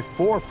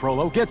before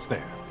Frollo gets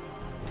there.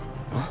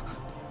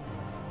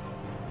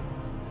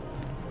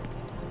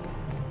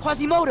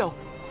 Quasimodo!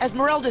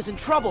 Esmeralda's in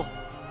trouble!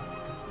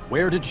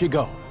 Where did she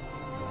go?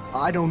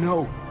 I don't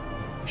know.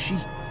 She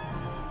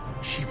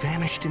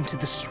vanished into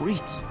the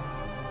streets.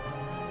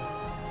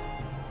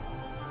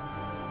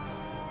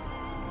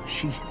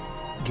 She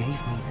gave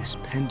me this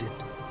pendant.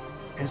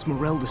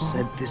 Esmeralda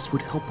said this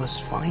would help us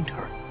find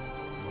her.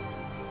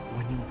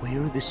 When you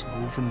wear this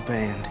woven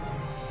band,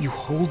 you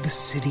hold the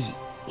city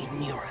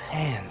in your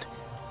hand.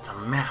 It's a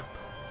map.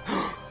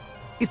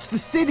 It's the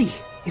city!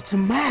 It's a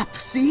map,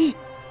 see?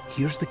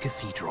 Here's the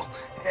cathedral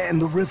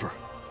and the river.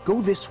 Go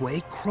this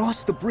way,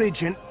 cross the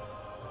bridge, and...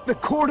 the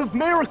Court of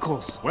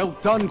Miracles! Well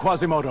done,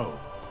 Quasimodo.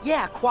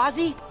 Yeah,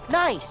 Quasi,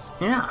 nice!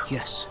 Yeah.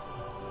 Yes.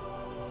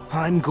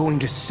 I'm going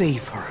to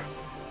save her.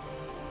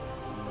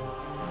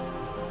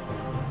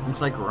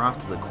 Looks like we're off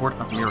to the Court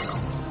of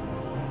Miracles.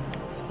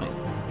 Wait.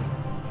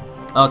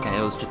 Okay,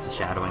 it was just a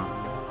shadowing.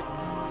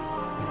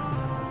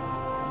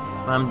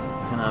 I'm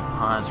gonna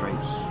pause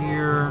right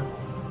here.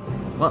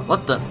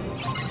 What the?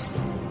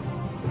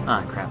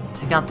 Ah, crap.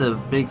 Take out the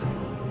big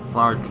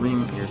flower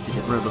dream ears to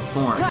get rid of the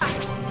thorns.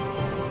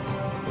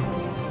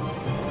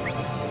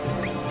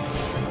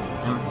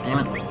 Damn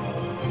it.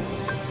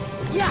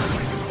 Yeah.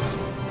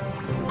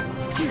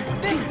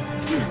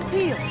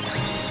 Heal.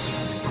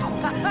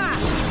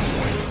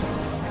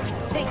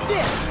 Take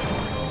this.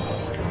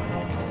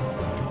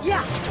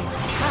 Yeah.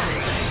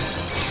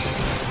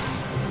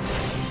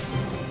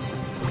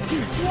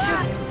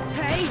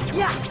 Hey,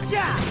 yeah,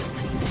 yeah.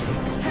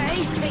 Hey,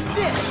 take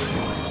this.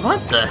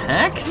 What the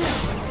heck?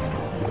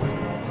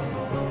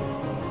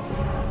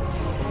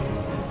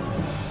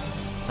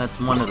 So that's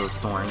one of those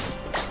thorns.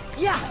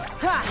 Yeah.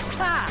 Ha,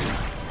 ha.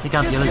 Take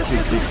out the other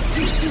two.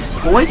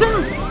 Poison?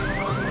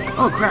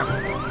 Oh crap.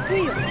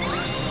 Heal.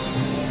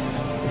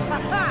 Ha,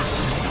 ha.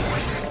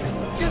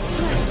 Just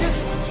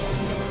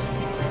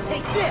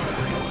take this.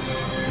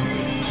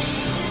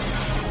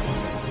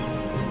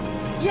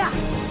 Yeah.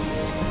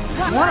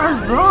 What are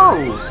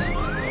those?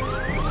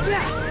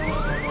 Yeah.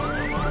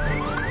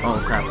 Oh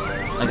crap.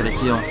 I gotta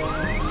heal.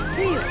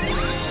 Heal.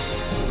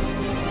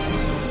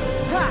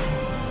 Ha.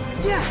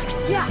 Yeah.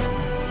 Yeah.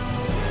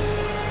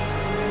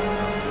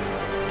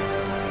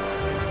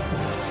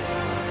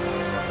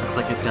 Looks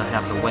like it's gonna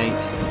have to wait.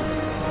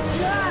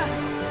 Yeah.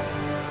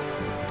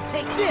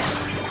 Take this.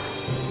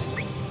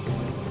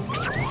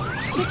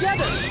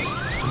 Together.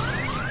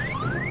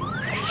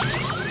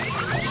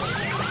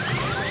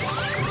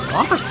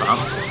 Bumper stop?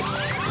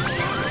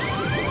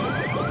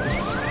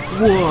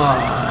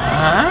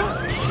 What?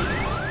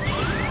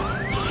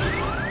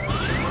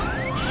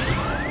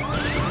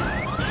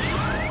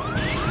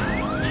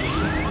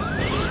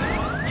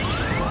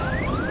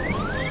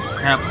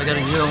 Crap, I gotta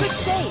heal. Quick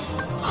save.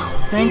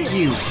 Oh, thank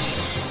you.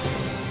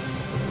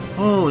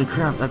 Holy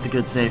crap, that's a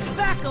good save.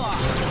 Back off.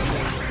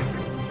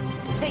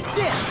 Take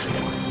this.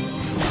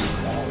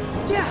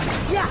 Yeah.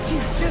 Yeah.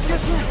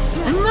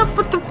 Enough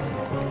with the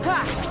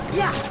Ha.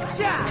 Yeah.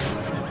 Yeah.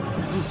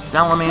 these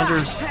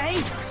salamanders.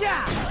 Hey.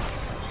 Yeah.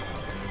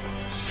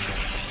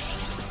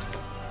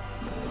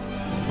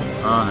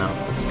 Oh no.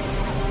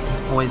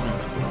 Poison.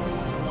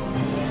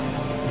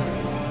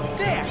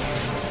 There.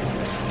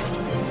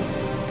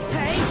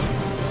 Hey.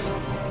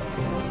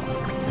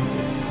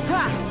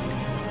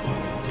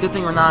 Ha. It's a good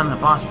thing we're not in a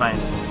boss fight.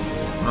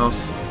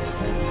 Gross.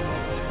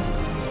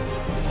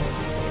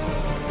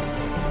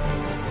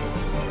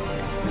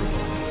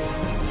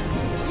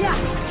 Yeah.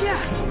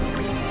 Yeah.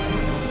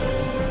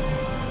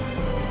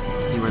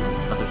 Let's see where the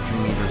other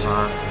Dream Eaters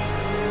are.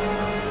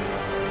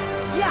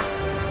 Yeah.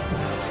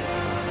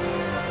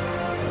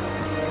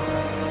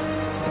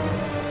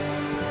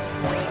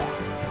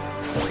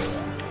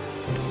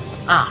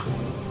 Ah!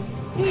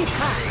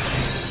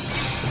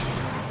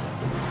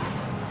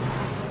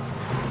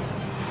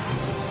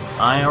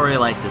 I already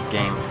like this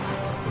game.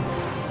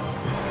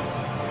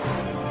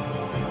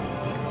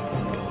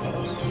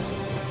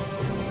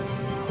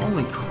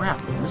 Holy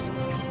crap, this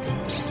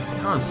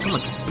town is so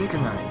much bigger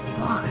than I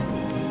thought.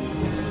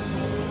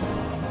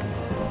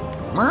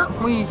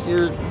 Weren't we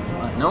here?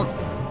 Nope.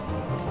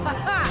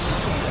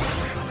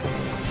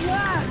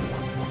 Yeah.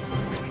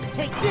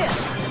 Take this.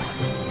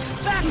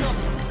 Back up.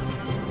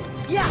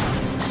 Yeah.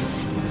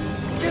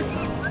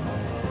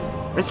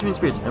 Rescuing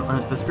spirits.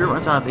 If the spirit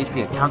runs out of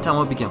HP, a countdown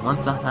will begin.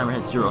 Once that timer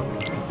hits 0.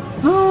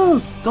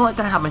 No! Don't let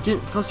that happen.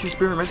 Get close to your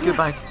spirit and rescue it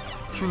back.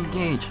 To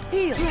engage.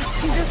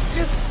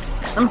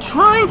 I'm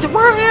trying to.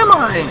 Where am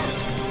I?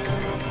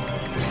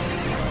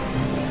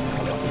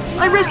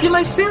 I rescued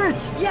my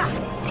spirits.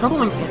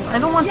 Troubling fancy. I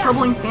don't want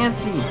troubling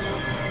fancy.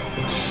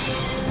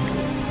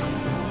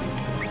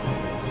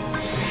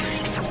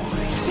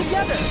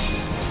 Together.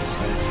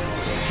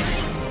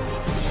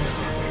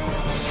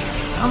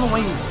 Out of the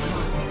way,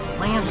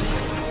 Lance.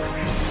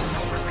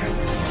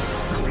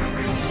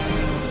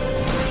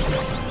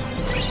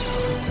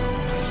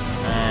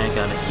 I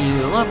gotta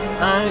heal up.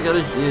 I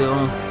gotta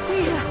heal.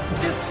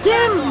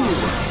 Damn you!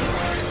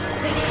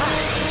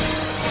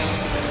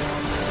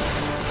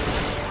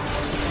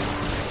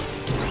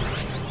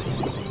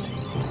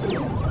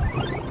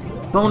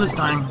 Bonus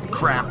time.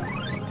 Crap.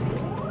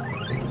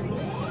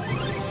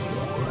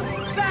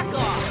 Back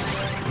off.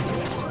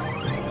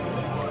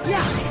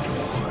 Yeah.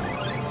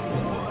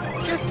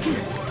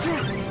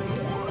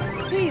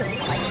 Heal.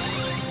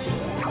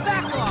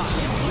 Back off.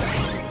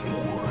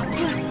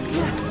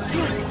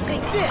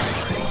 Take this.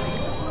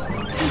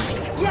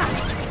 Yeah.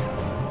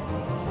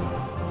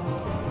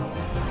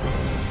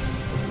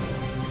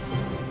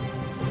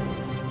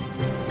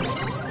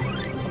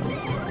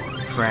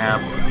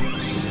 Crap.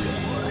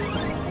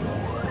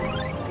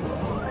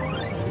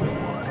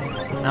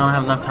 I don't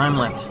have enough time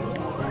left.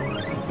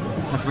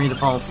 Time for me to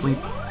fall asleep.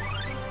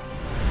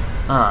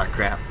 Ah,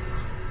 crap.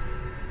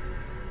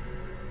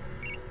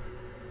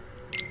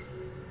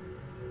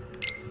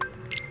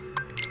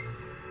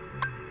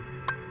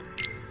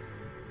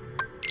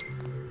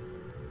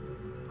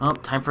 Oh,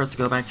 time for us to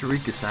go back to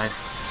Riku's side.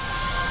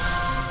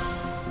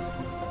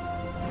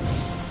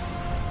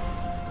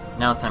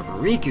 Now it's time for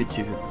Riku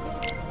to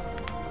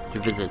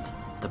visit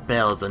the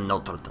bells of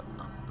Notre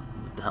Dame,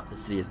 the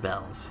city of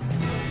bells.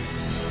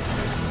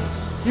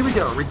 Here we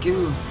go,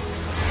 Riku.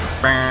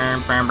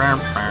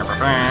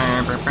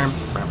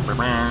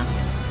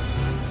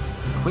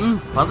 Queen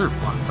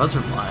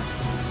Butterfly.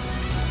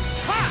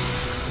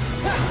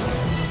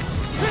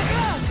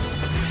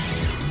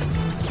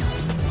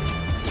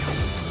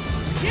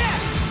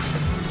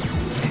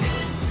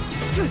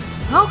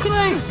 How can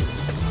I?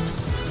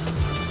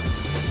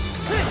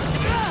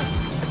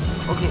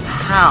 Okay,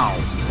 how?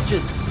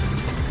 Just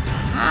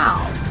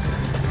how?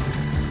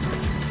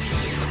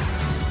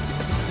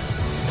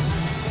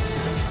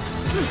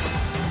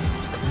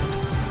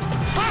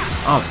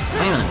 Oh,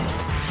 wait a minute.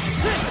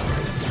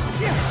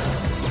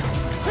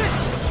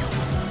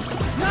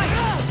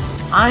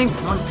 I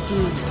want to...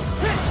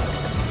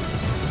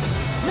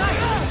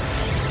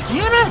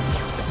 Damn it!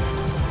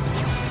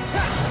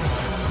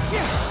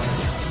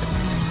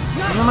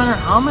 No matter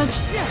how much...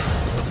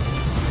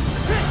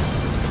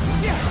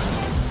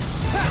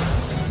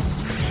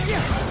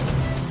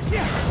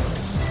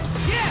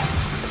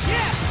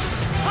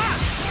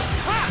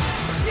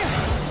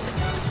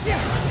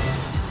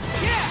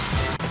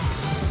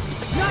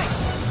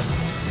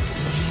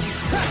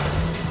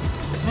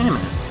 Wait a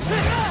minute.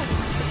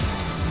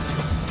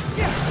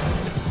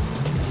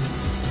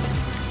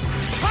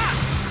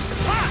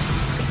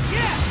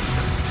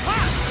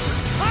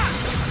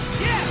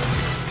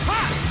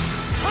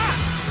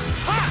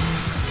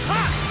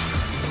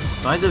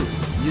 Do I have to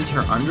use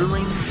her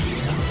underlings?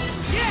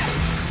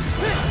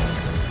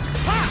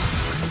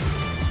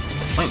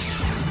 Wait.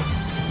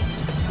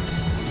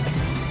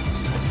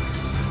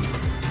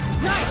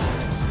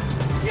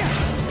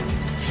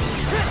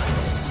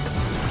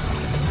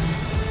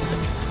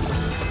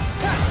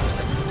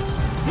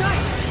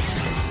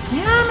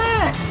 Damn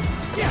it!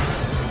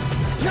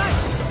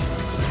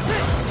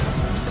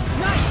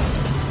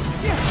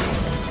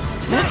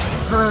 Hit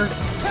her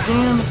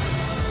damn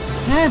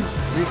head,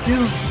 Riku!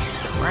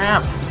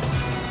 Crap!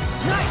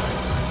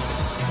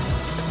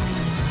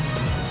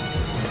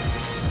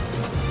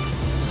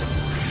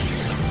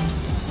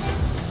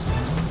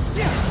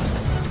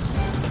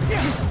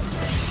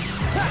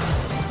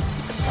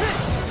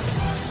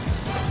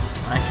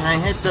 Why can I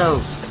hit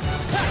those?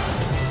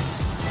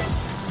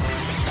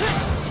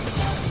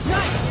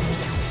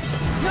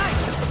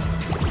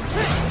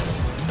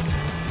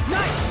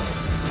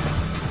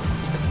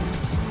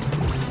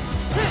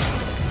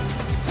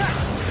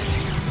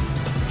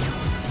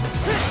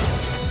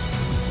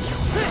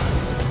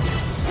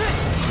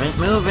 Quit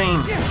moving!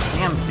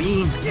 Damn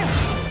bean!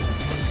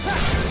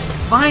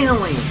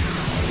 Finally!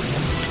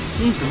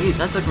 Jeez Louise,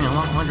 that took me a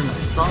lot longer than I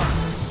thought.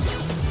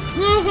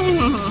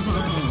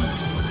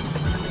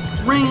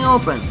 Ring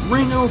open!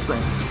 Ring open!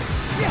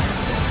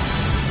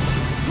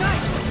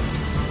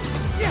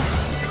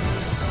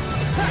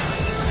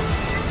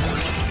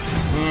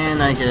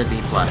 And I get a B+.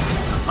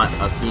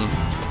 A C.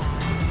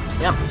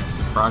 Yep,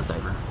 bronze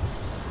diver.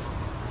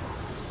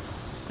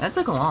 That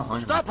took a lot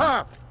longer. Stop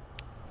her!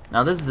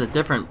 Now this is a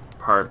different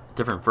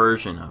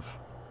version of...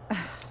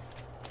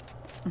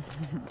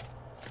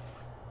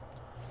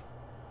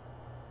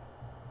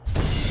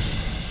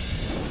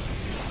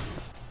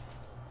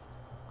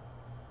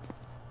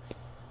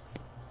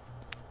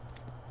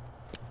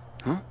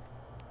 Huh?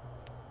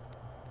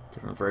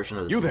 Different version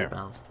of the You city there?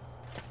 bells.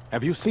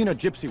 Have you seen a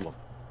gypsy woman?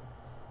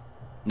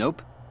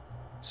 Nope.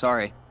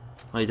 Sorry.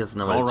 Well, he doesn't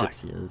know what All a right.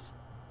 gypsy is.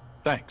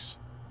 Thanks.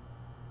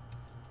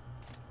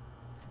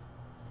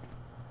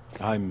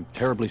 I'm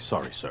terribly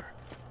sorry, sir.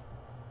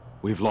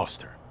 We've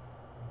lost her.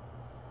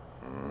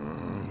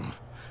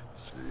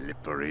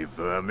 Slippery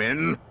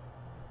vermin.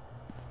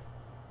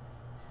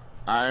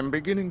 I'm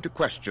beginning to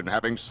question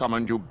having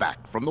summoned you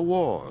back from the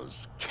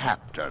wars,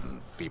 Captain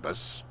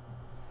Phoebus.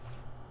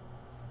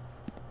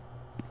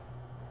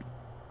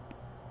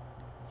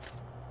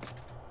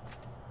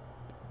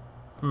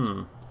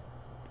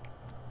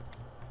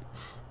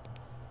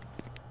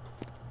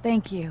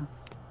 Thank you.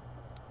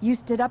 You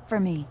stood up for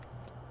me.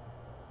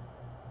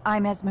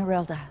 I'm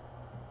Esmeralda.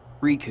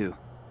 Riku.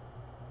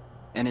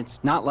 And it's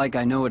not like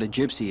I know what a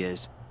gypsy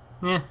is.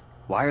 Yeah.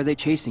 Why are they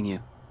chasing you?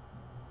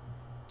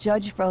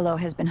 Judge Frollo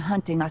has been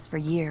hunting us for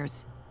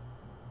years.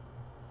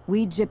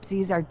 We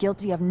gypsies are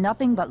guilty of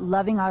nothing but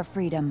loving our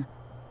freedom.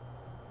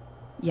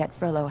 Yet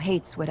Frollo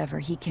hates whatever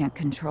he can't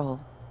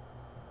control.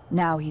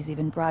 Now he's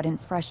even brought in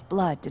fresh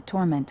blood to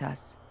torment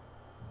us.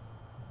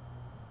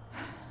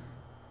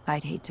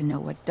 I'd hate to know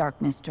what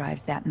darkness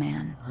drives that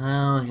man.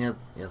 Well, he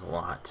has a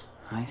lot.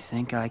 I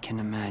think I can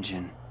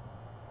imagine.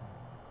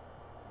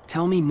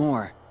 Tell me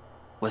more.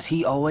 Was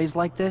he always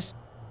like this?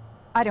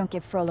 I don't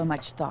give Frollo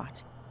much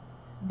thought.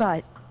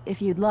 But,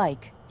 if you'd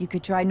like, you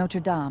could try Notre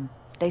Dame.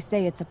 They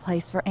say it's a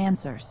place for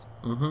answers.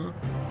 Mm-hmm.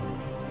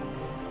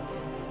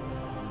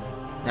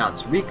 Now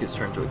it's Riku's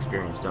turn to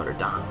experience Notre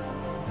Dame.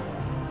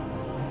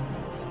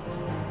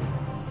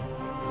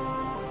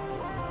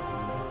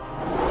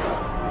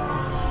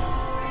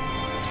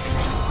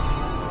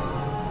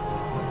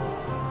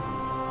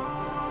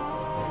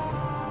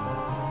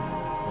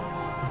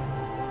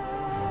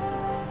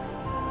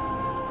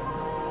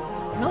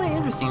 Really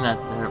interesting that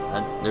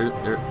there's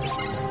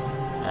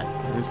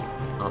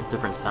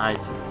different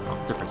sides,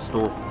 different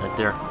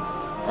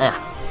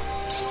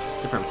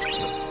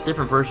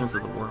different versions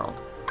of the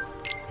world.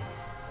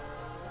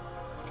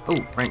 Oh,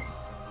 right.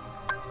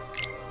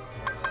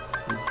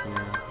 Let's see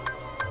here.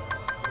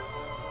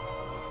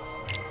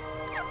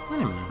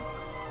 Wait a minute.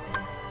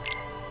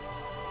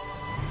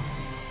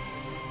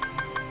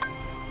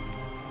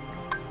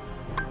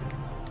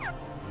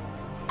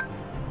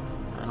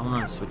 I don't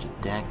want to switch a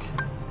deck.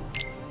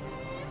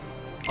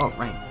 Oh,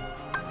 right.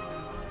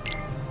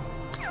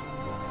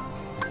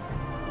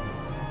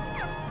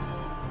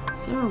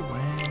 Is there a way?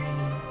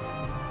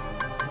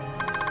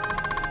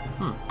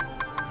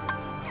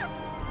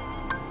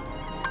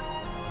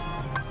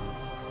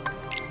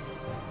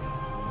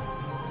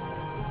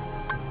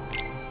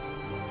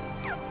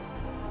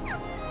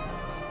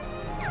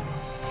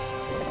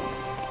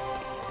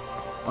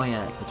 Oh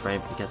yeah, that's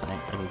right, because I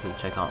need to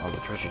check out all the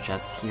treasure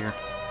chests here.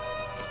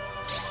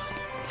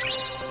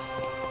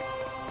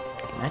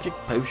 Magic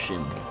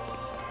potion.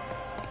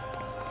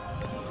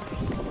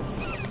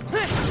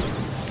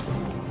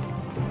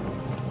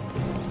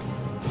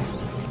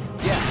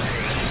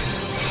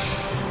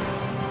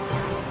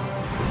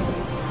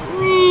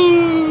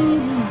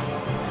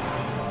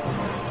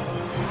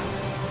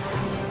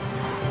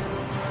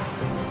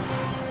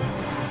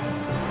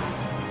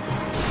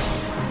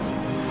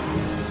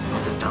 I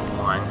just got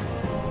one.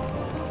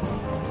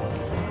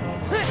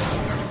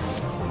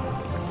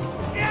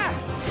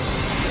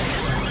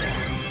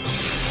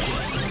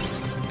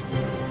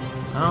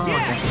 Oh,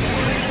 okay.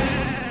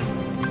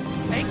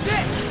 Take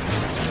this!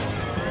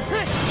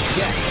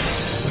 Yeah.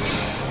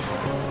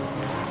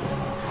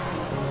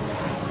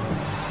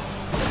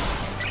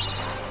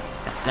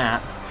 Got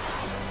that.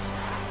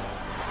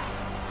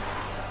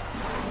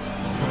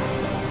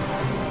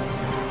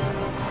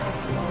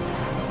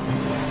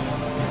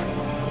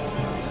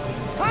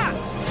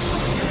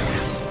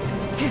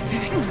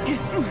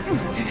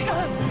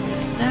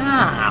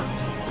 Stop!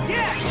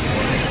 Yeah!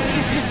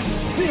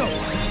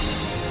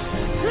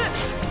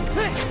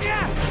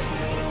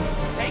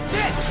 Take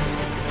this!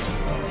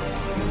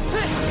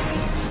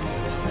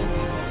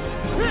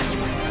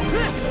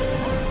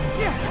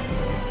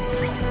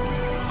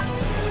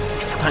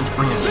 Time to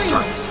bring in the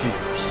dark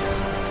spheres.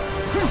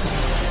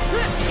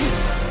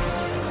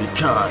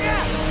 Because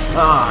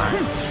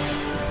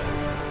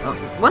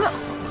what?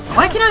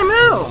 Why can't I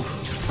move?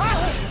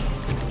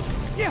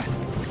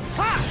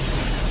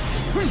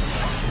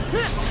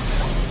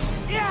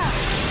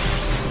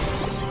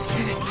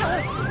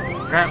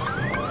 Crap.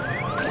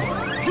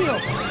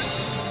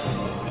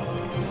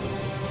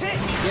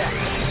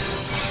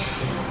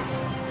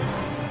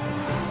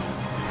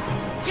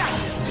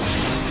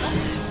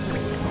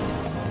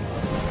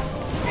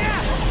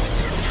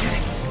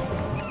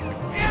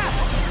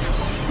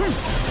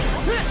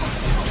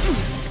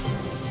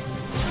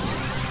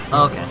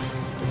 Okay.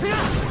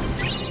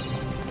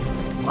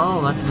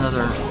 Oh, that's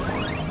another.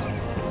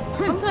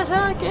 What the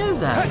heck is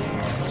that?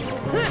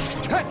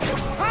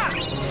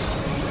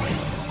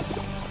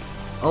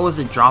 Oh, is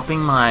it dropping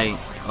my...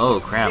 Oh,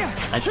 crap.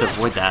 I should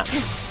avoid that.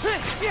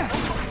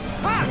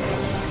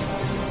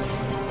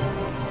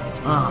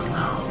 Oh,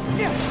 no.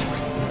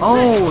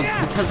 Oh,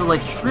 it's because of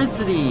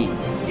electricity.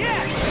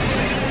 Yeah.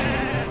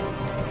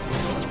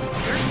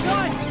 You're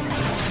done.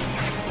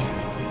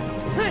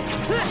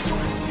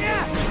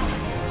 Yeah.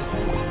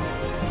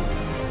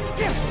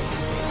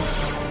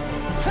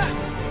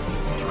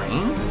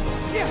 Drain?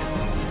 Yeah.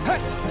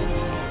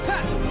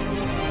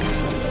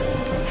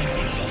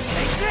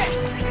 Take this.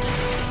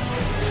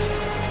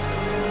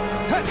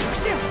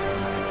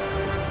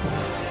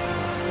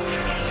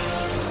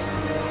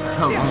 I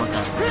don't know what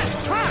that is.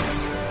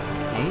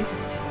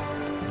 Haste?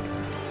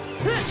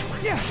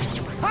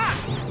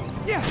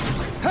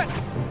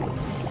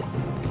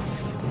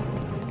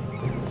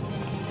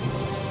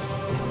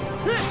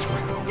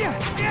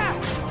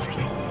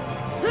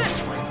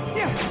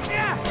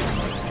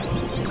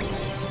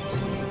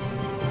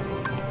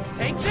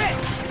 Take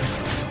this.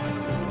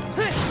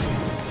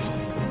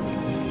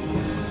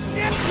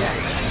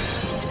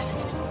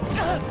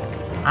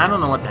 I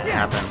don't know what that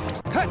happened.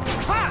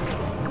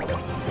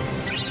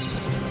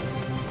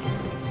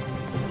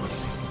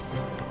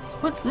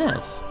 What's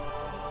this?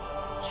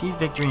 Achieve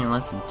victory in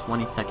less than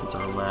 20 seconds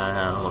or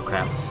less. Oh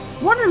crap.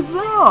 What are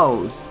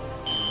those?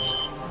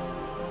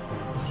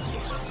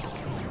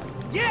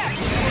 Yeah.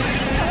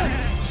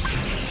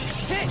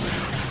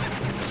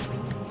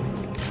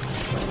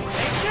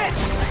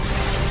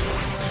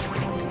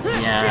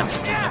 Yeah,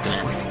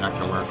 not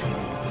gonna work.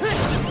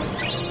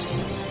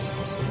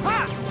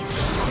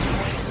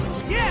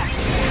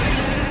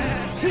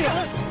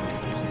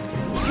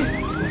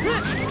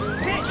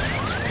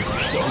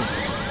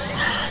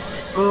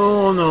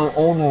 Oh no,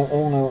 oh no,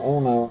 oh no, oh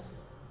no.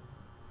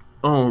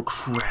 Oh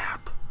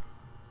crap.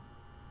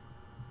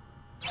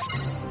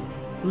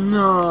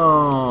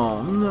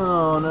 No,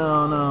 no,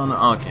 no, no, no.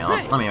 Okay,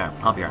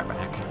 I'll be right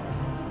back.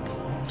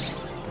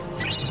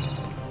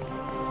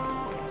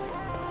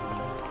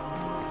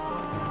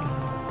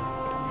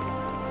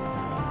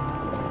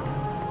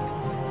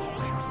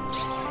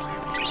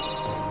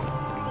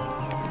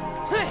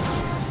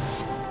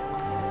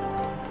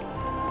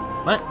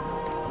 What?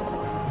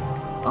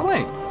 Oh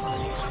wait.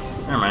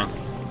 Never mind.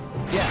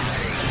 Yeah.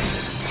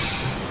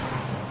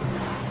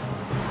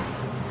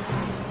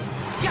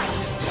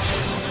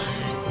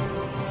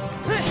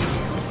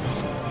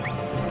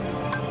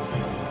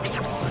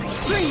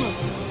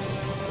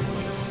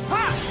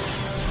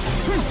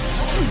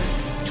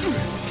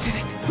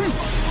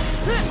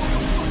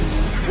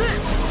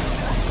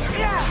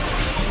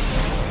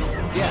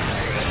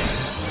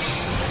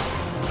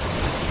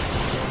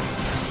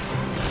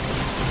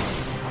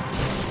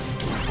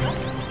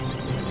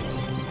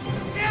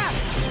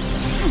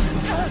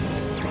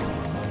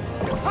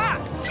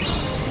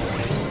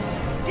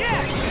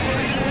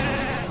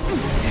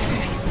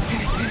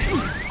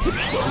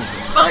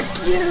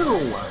 Fuck you!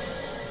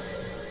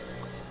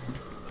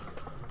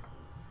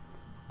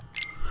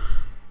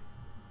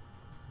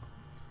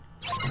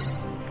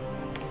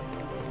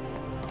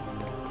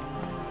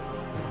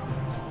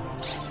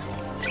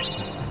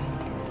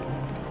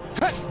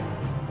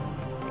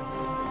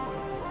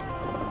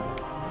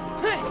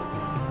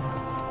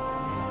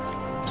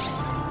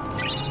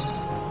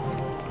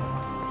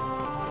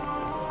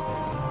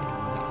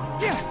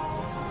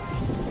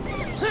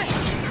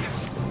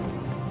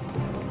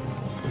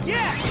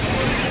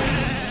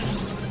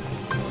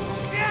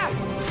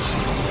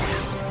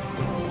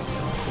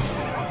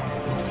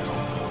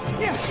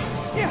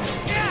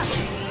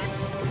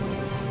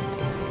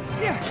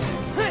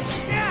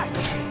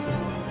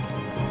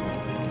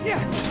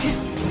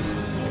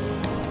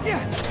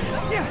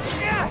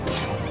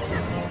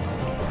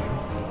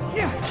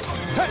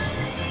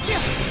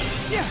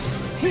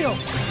 Heal.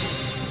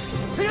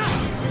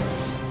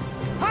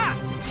 Ha!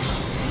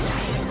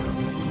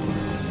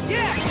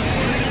 Yeah.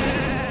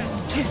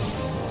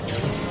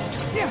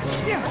 Yeah.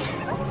 Yeah.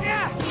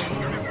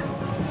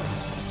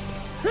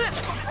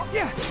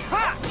 Yeah.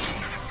 Ha!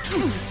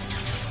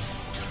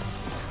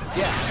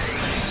 Yeah.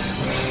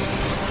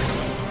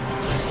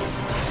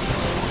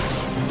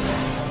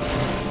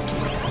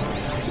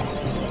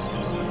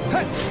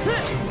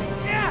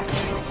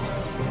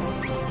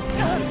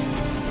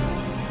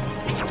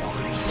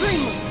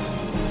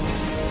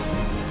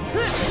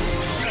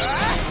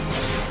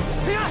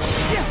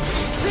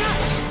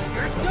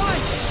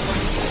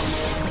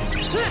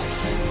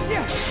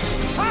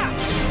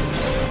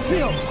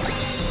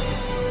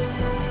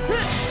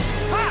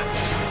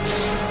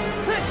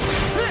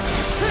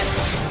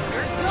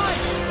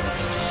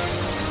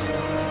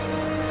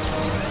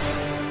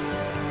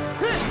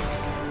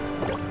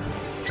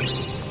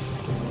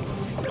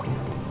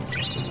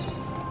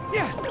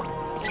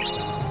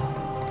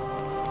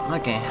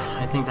 Okay,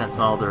 I think that's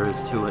all there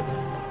is to it.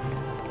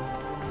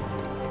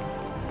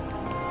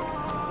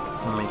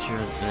 So make sure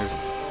that there's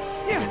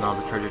getting all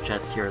the treasure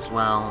chests here as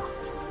well.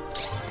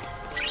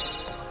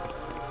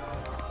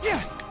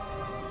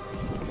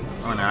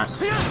 Or not.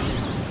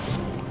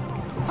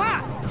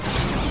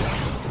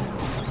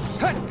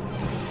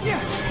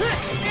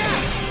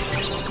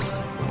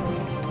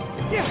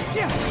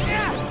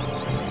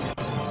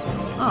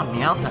 Oh,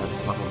 Meowth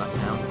has leveled up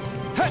now.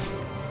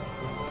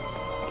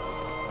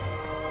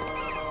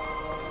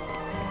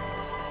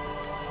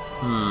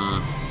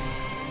 Can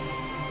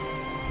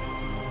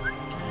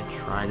I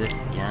try this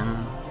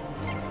again?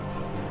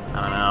 I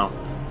don't know.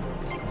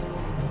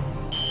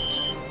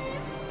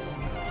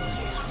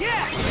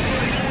 Yeah!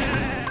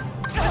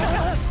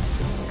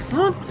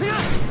 What?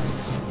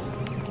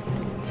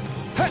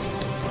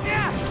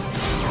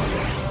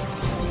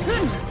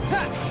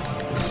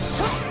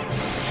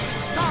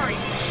 Sorry.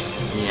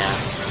 Yeah.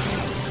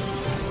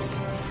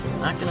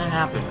 Not gonna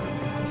happen.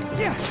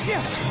 Yeah.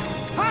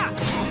 Ha!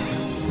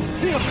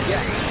 Yeah.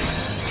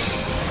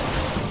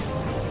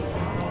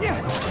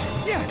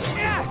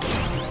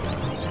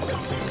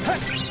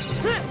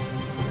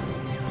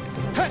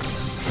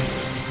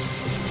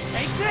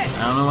 Take this. I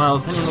don't know why I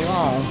was hitting the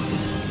wall.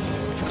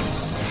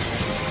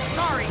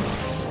 Sorry.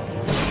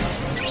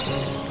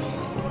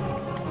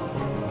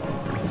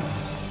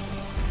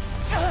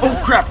 Oh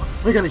crap!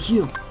 I gotta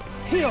heal.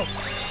 Heal.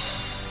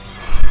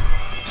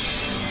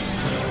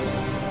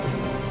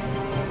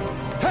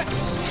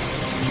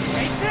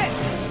 Take this.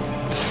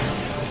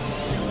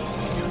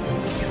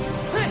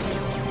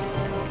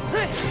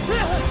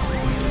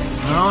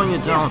 No, you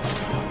don't.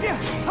 Yeah.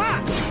 Ha!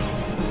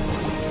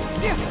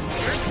 Yeah.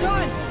 You're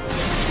done.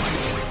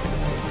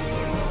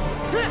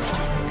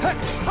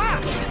 Ha!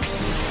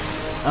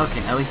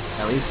 Okay, at least,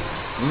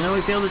 even though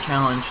we failed the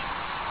challenge,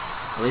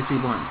 at least we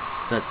won.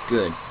 So that's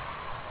good.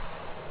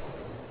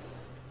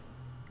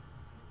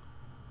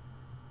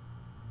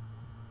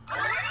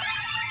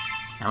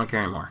 I don't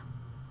care anymore.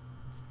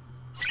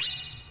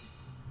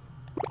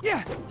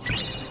 Yeah.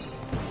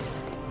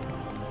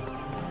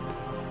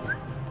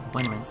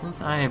 Wait a minute,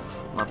 since I've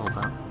leveled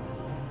up,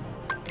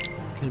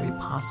 could it be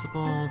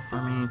possible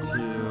for me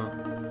to...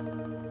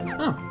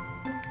 Oh.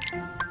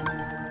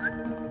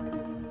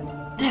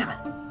 Damn it!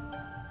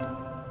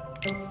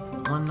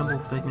 One noble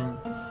figment.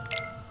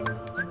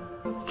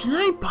 Can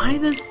I buy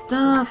this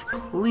stuff,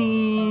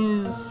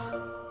 please?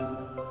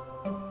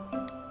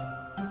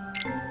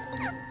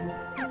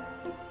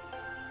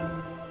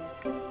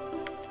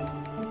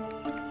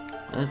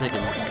 At least I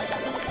can...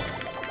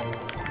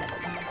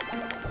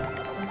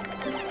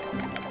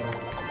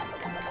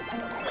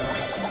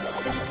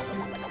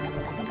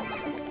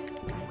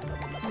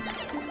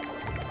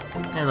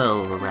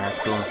 Hello,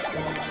 rascal.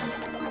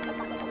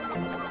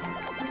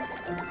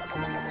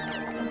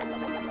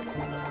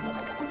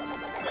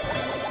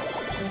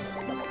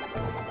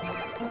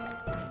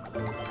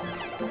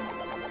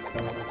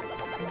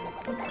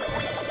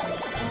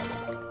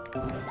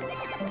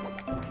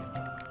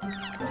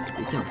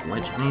 Speaking of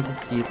which, I need to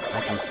see if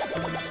I can...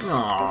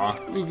 Aww.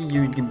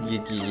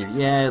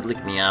 Yeah,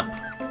 lick me up.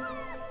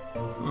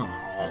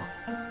 Aww.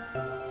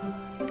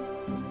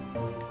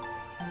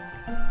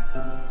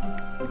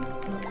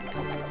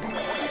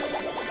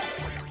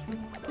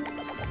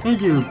 I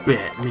do,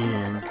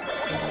 Batman.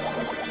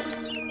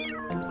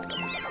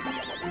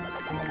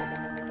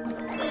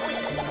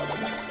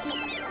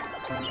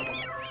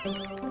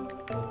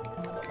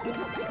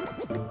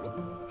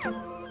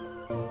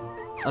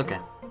 Okay.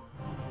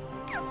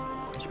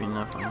 Should be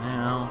enough for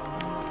now.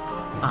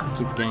 Ah, I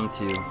keep forgetting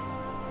to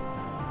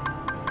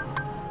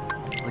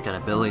look at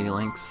ability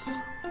links.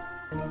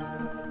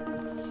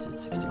 Let's see,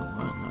 61,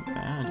 not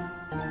bad.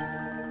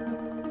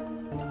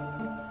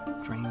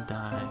 Drain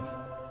dive.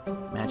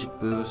 Magic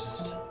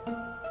boost.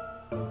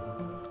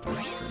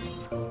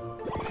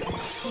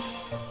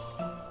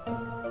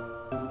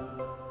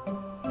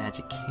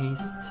 Magic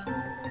haste.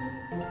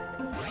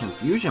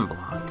 Confusion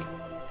block.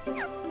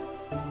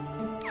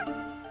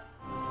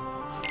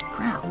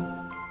 Crap.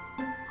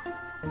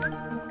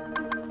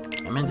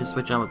 I meant to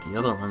switch out with the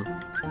other one.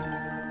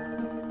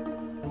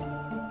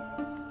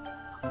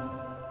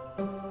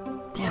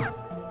 Damn it.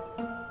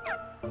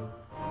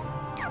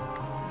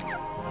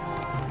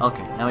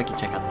 Okay, now I can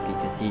check out the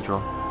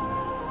cathedral.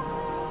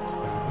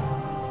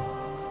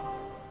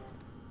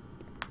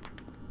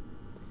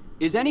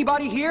 Is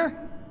anybody here?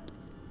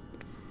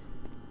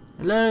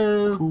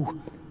 Hello?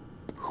 Who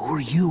are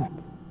you?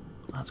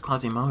 That's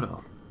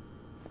Quazimodo.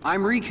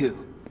 I'm Riku.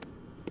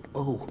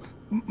 Oh,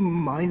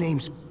 my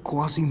name's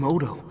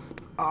Quazimodo.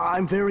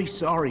 I'm very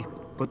sorry,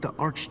 but the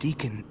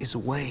Archdeacon is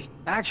away.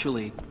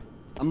 Actually,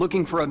 I'm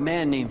looking for a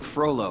man named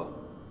Frollo.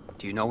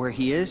 Do you know where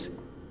he is?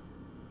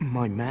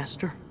 My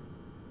master?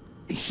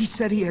 He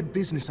said he had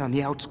business on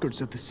the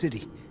outskirts of the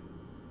city.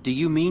 Do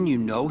you mean you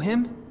know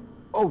him?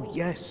 Oh,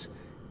 yes.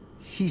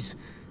 He's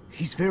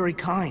very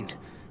kind.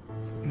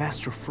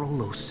 Master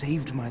Frollo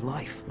saved my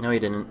life. No, he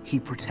didn't. He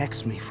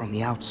protects me from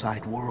the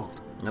outside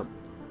world. Nope.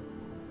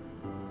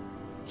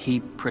 He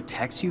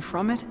protects you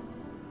from it?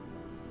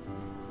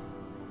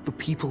 The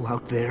people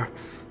out there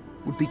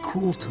would be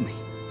cruel to me.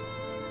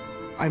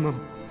 I'm a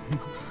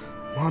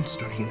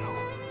monster, you know.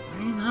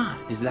 Why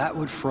not? Is that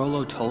what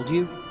Frollo told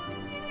you?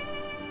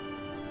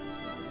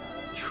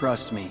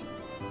 Trust me,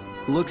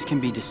 looks can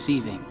be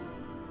deceiving.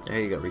 There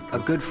you go, Riku. A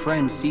good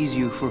friend sees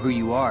you for who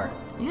you are.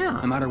 Yeah.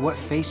 No matter what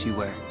face you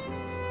wear.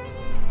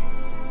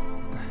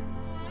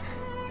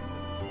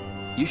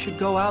 You should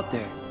go out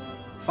there.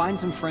 Find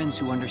some friends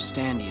who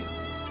understand you.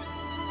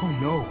 Oh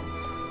no.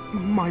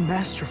 My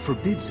master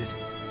forbids it.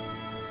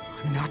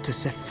 not to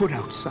set foot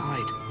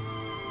outside.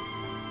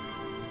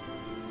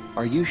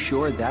 Are you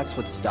sure that's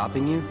what's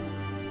stopping you?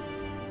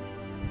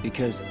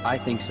 Because I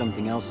think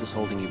something else is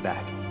holding you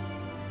back.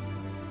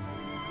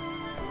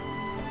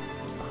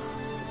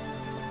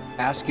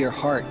 Ask your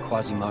heart,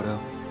 Quazimodo.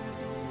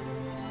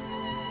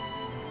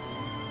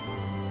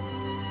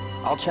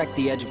 I'll check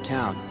the edge of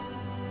town.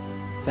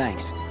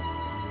 Thanks.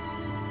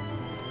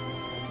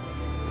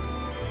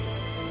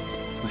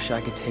 Wish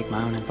I could take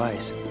my own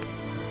advice.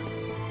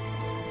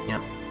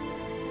 Yep.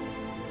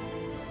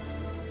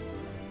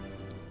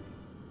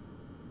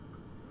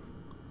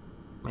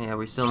 Yeah,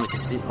 we still in the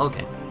cathedral.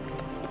 Okay.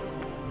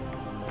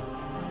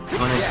 I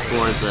want to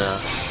explore the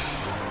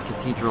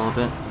cathedral a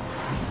bit.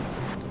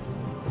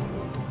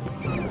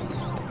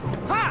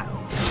 Ha!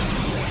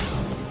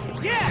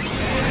 Yeah!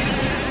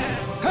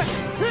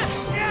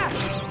 Yeah!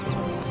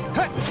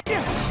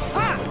 Yeah!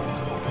 Ha!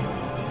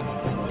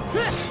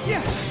 Yeah!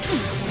 Yeah!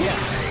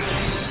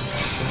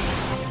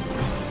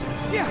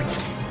 Yeah! Yeah!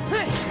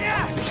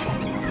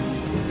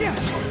 Yeah!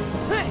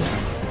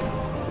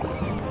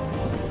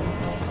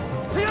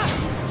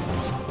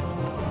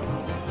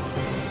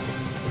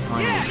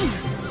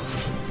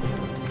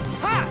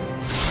 Ha!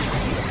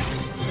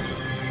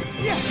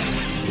 Yeah!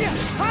 Yeah!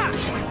 Ha!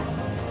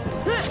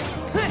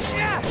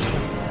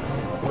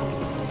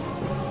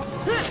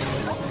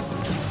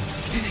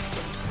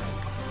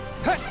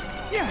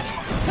 Yeah!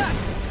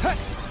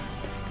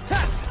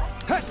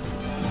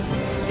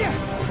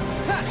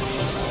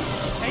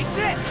 Take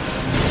this!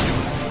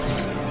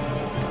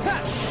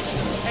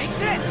 Take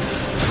this!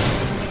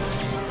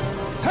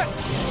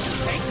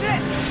 Take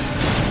this!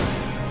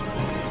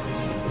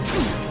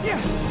 Yeah!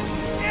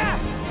 Yeah!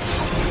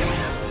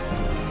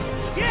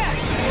 Yeah!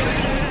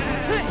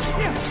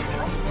 Yeah!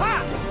 Ha!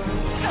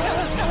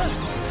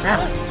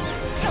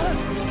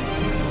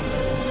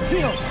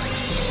 Heal!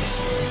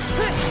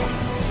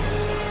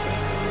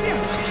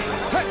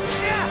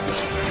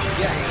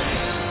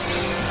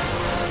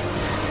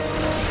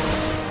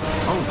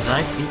 Oh, did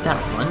I beat that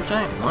one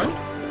giant one?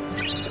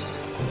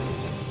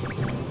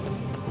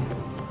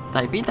 Did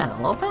I beat that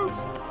elephant?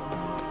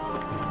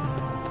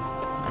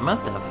 I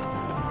must have.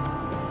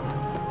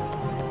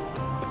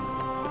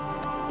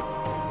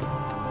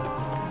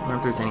 I wonder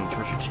if there's any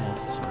treasure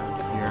chests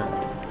around here.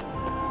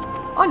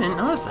 Oh, I didn't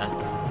notice that.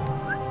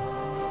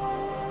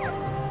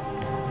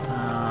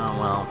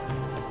 Well.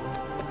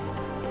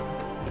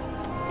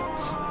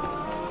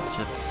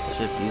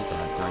 Should have used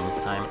that during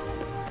this time.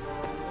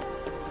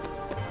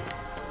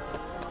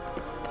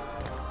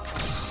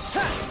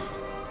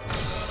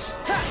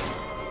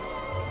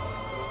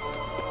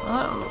 A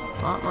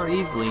lot more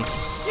easily.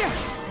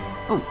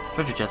 Oh,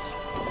 treasure chest.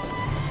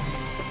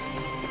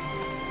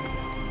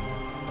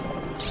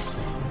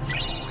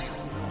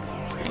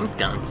 Ink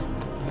gun.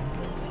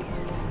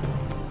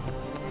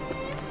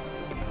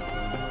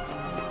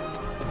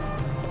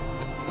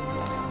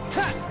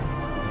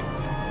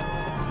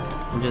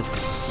 I'm just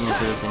seeing if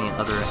there's any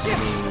other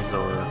enemies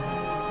or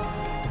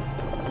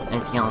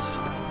anything else.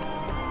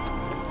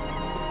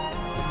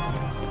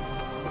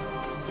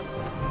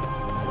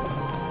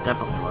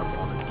 Definitely love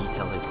all the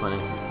detail they put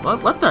into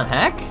it. What the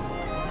heck?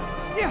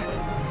 Yeah.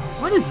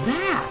 What is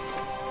that?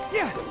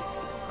 Yeah.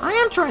 I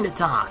am trying to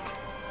talk.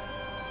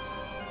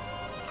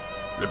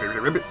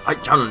 I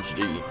challenge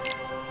thee.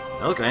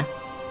 Okay.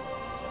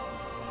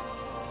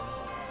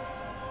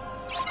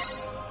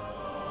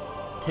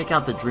 Take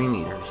out the Dream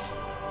Eaters.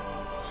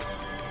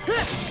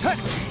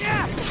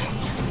 Yeah.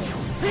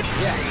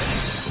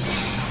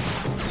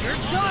 You're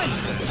done.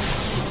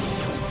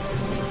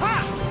 Ha!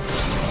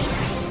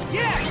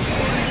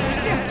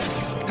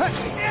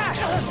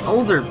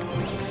 Oh, they're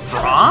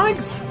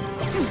frogs?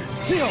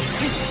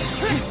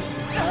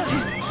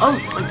 Oh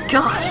my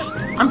gosh!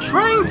 I'm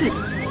trying to.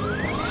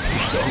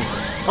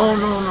 Oh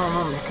no!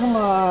 Come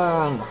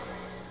on!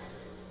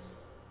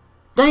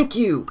 Thank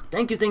you!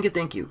 Thank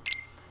you!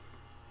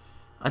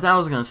 I thought I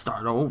was gonna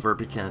start over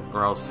because,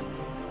 or else.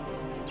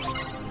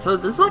 So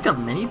is this like a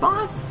mini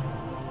boss?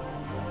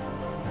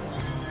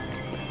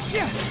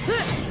 Yeah.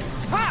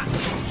 Ha!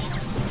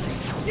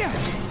 Yeah.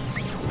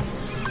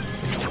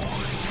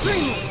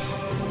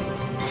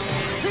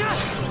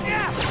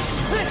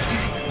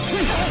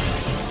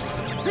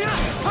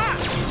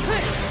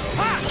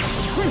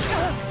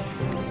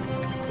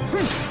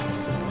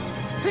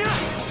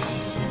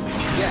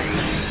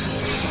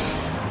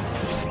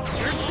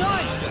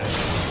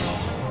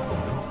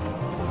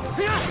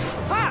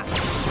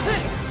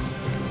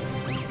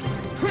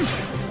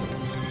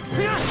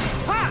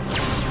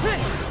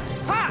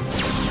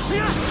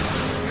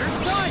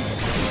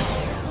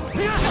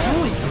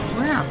 Holy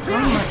crap,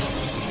 how much?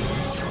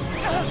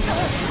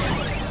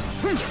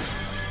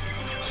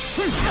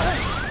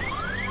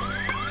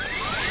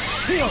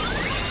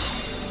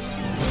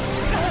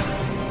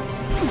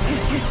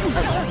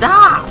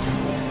 Stop!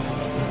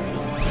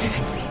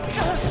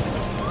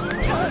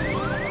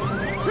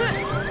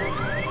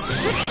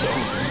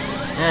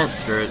 That's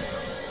screwed.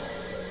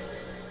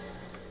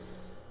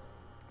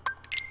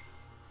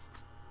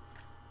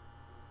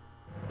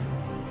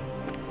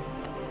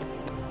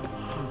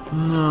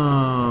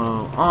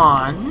 No.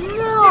 Aw,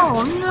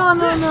 no! No,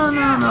 no, no,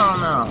 no, no,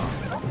 no.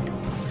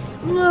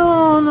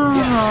 No, no,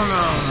 no,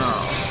 no, no.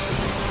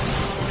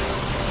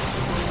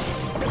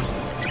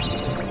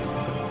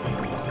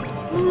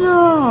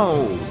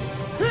 No!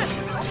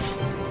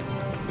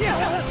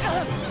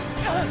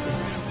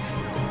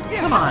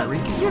 Come on,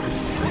 Riku, you're gonna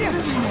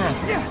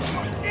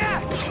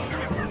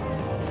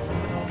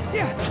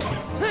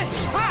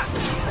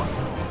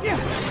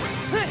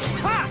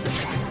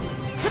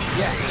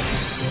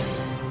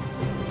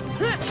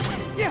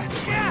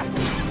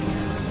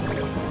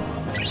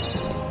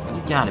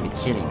You gotta be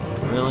kidding me,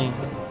 really?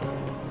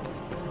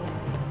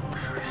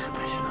 Crap,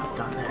 I should have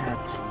done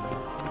that.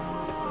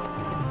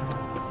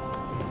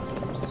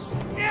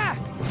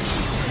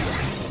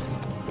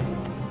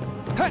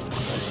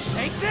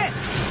 Take this!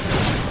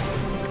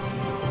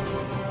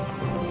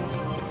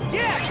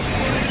 Yeah!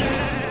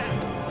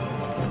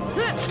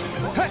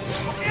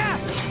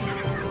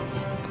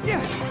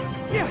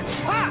 Yeah!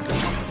 Ha!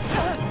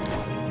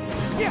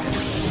 Yeah!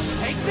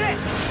 Take this!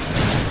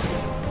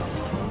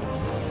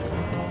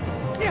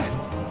 Yeah!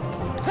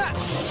 Ha!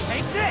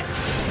 Take this!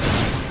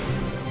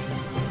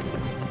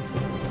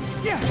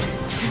 Yeah!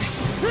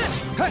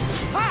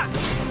 Ha!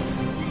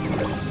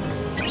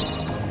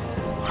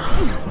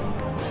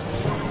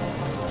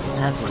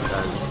 That's what it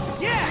does.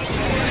 Yeah!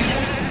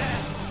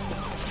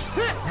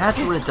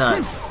 That's what it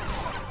does.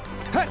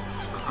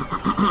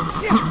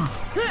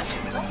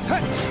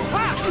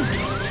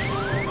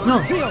 No!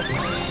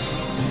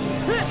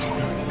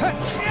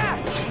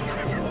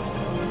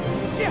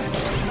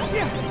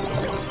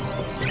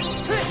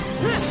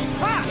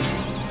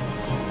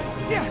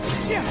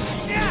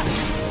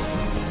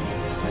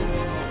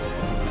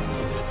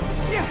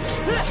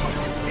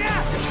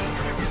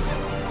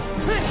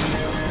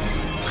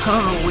 I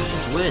don't know which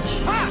is which.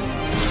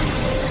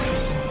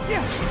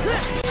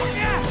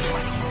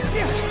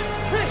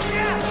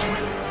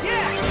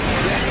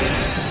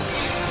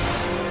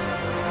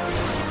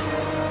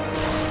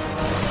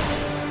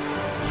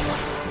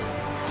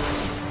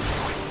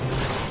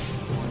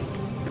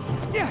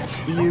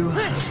 You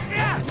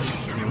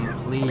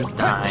please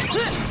die.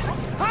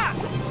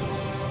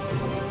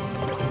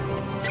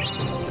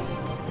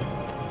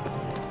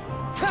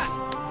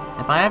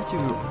 If I have to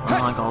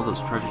unlock all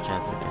those treasure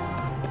chests again.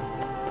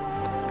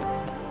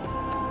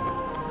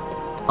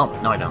 Oh,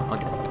 no I don't,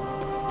 okay.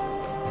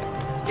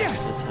 So I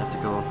just have to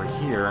go over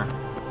here.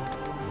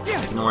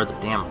 Ignore the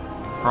damn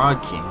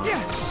Frog King.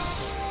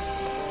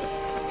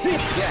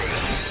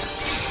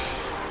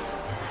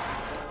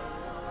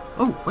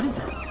 Oh, what is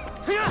that?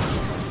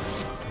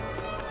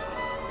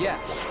 Yeah.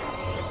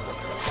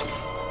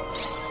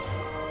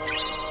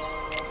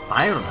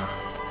 Fire.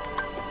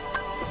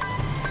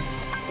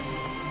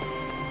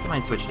 I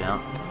might switch it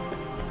out.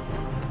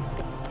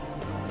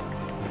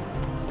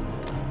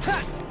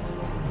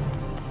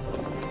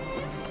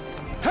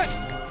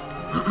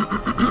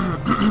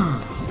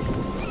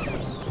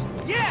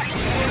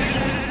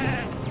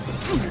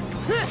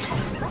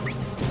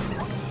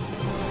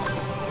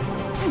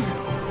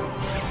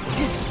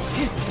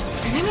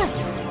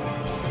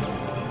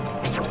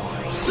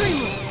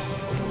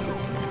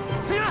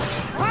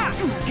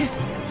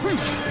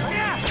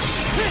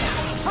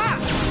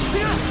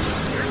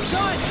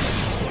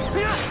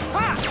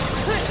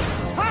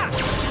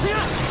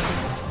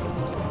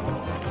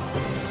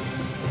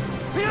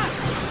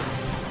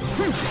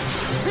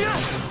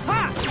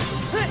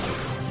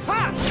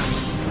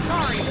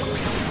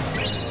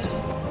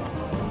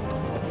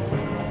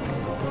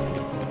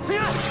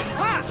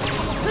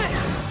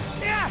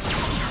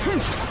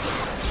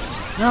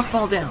 Now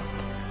fall down.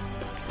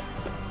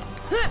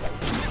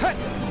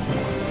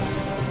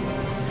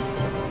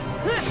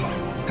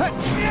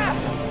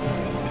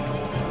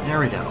 There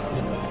we go.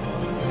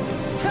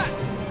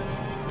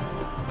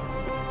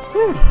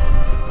 Whew.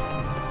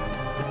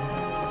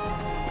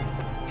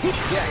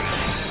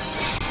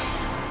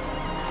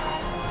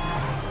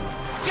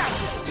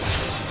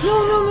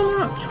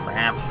 No,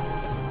 crap.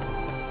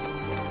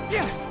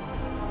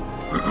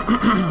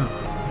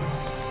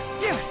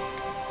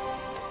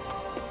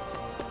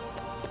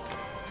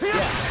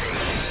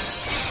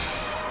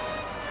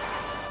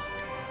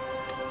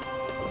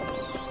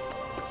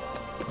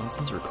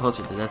 Since we're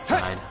closer to this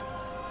side.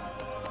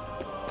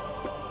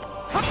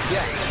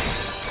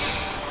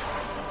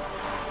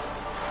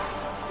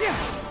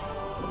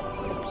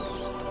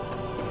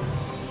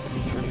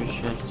 Treasure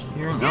chest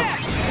here? Nope. I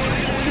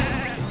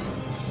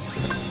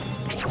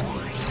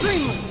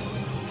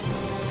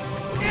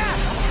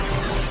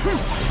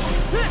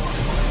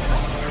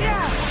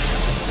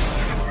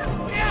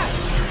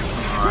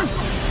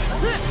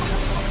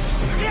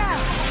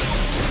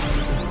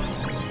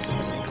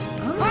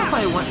don't know if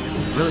I went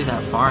really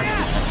that far to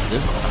get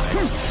this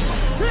side.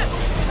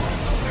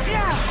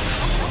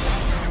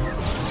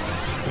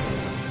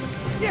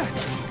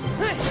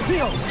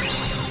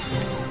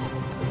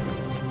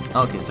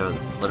 Okay, so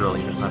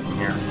literally there's nothing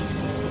here.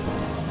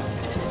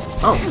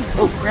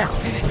 Oh crap!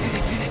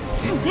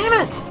 Damn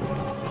it!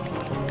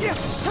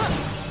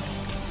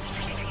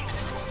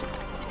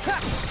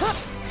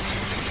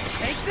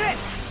 Take this!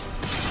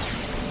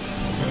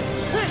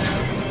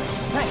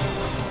 Hey!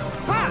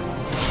 Ha!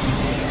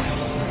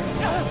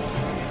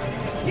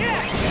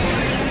 Yeah!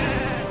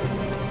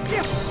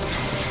 Yeah!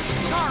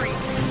 Sorry!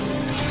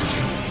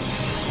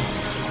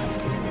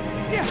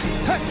 Yeah!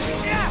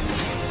 Yeah!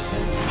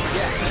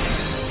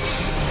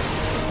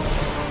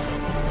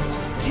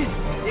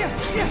 Yeah!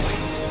 Yeah!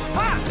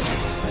 Ha!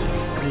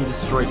 And he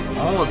destroyed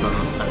all of them.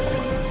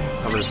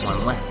 Oh, there's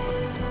one left.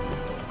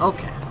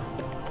 Okay.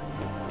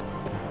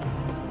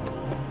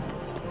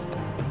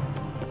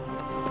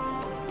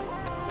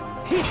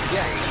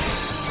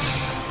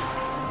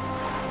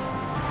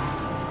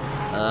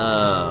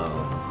 Oh.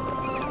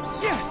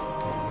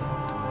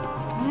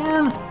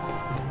 Man.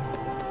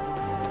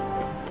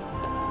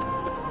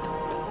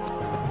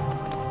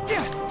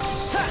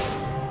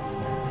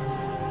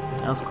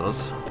 That was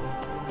close.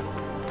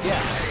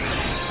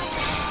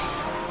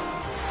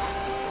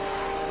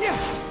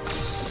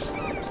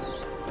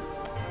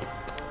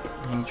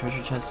 Any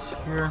treasure chests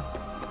here?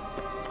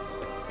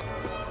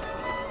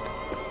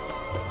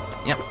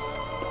 Yep.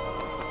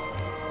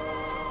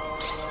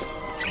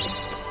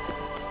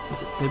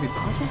 Could it be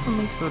possible for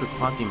me to go to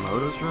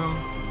Quazimodo's room?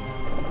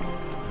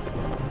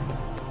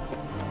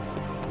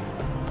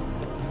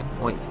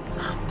 Wait.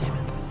 Ah, damn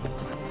it. It's a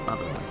different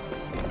other way.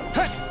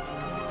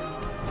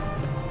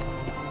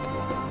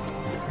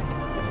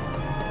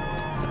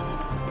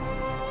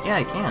 Yeah,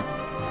 I can.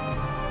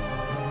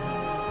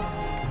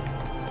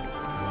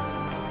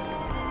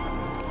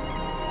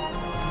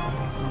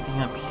 Nothing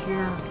up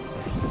here.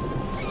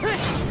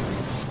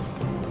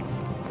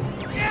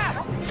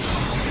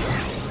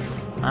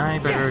 I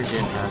better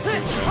get out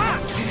here.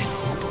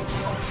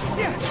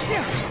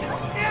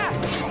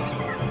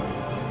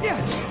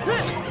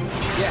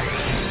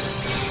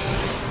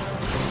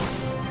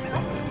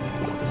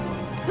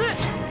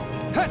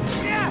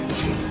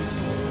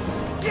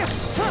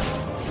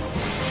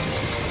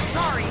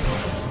 Sorry.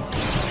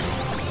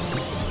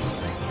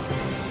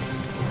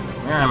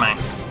 Where am I?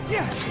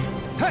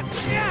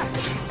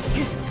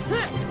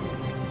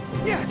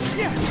 You're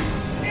done.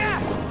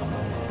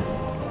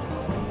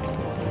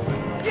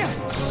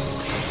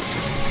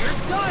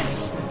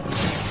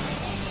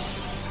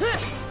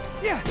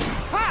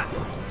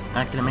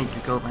 Not gonna make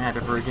you go mad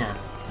ever again.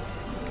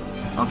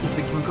 Oh, guess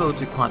we can go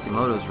to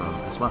Quazimodo's room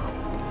as well.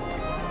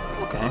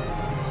 Okay.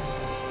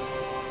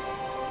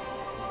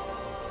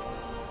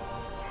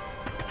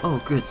 Oh,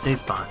 good, safe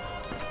spot.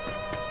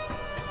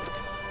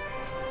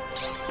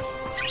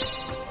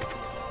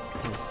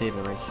 I'm gonna save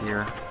it right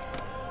here.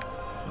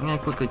 I'm gonna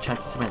quickly check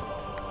to see how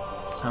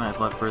much time I've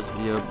left for this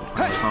video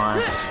before I move on.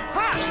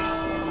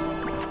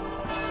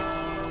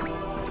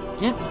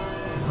 Get,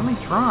 let me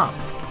drop.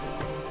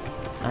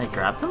 I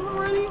grabbed them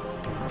already?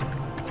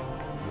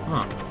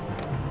 Huh.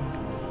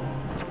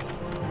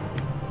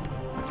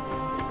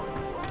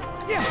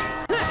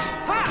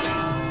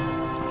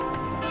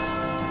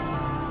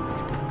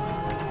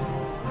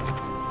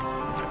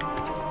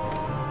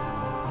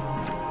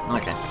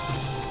 Okay.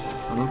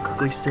 I'm gonna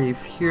quickly save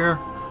here.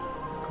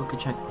 Quickly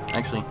check.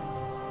 Actually.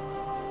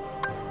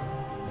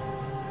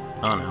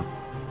 Oh no.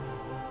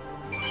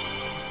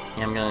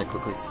 Yeah, I'm gonna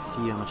quickly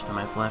see how much time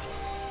I've left.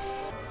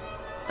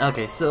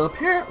 Okay, so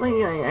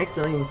apparently I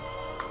accidentally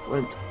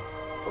went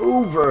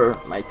over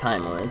my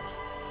time limit.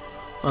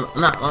 Well,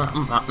 not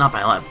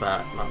by a lot,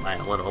 but by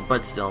a little.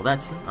 But still,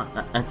 that's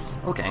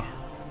okay.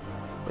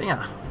 But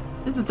yeah,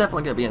 this is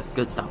definitely gonna be a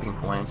good stopping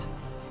point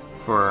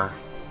for,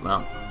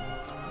 well,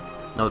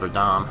 Notre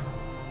Dame.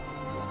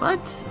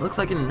 But it looks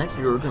like in the next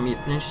video we're gonna be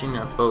finishing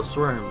up both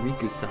Sora and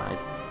Riku's side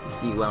to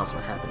see what else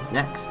happens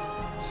next.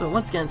 So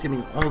once again, it's gonna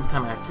be all the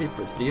time I have to take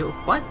for this video.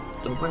 But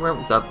don't worry about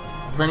yourself.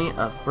 Plenty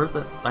of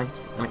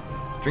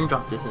Dream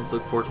Drop distance to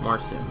look forward to more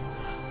soon.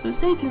 So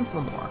stay tuned for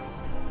more.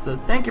 So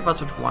thank you so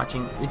much for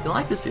watching. If you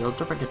like this video,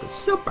 don't forget to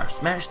super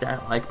smash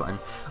that like button.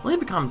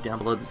 Leave a comment down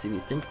below to see what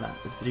you think about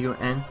this video,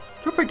 and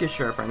don't forget to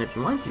share a friend if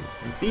you want to.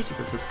 And be sure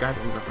to subscribe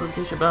and hit the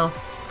notification bell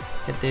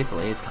to get the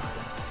latest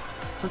content.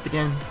 So once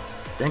again,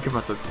 thank you so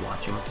much for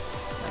watching.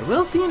 I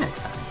will see you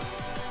next time.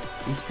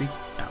 Speedstreak.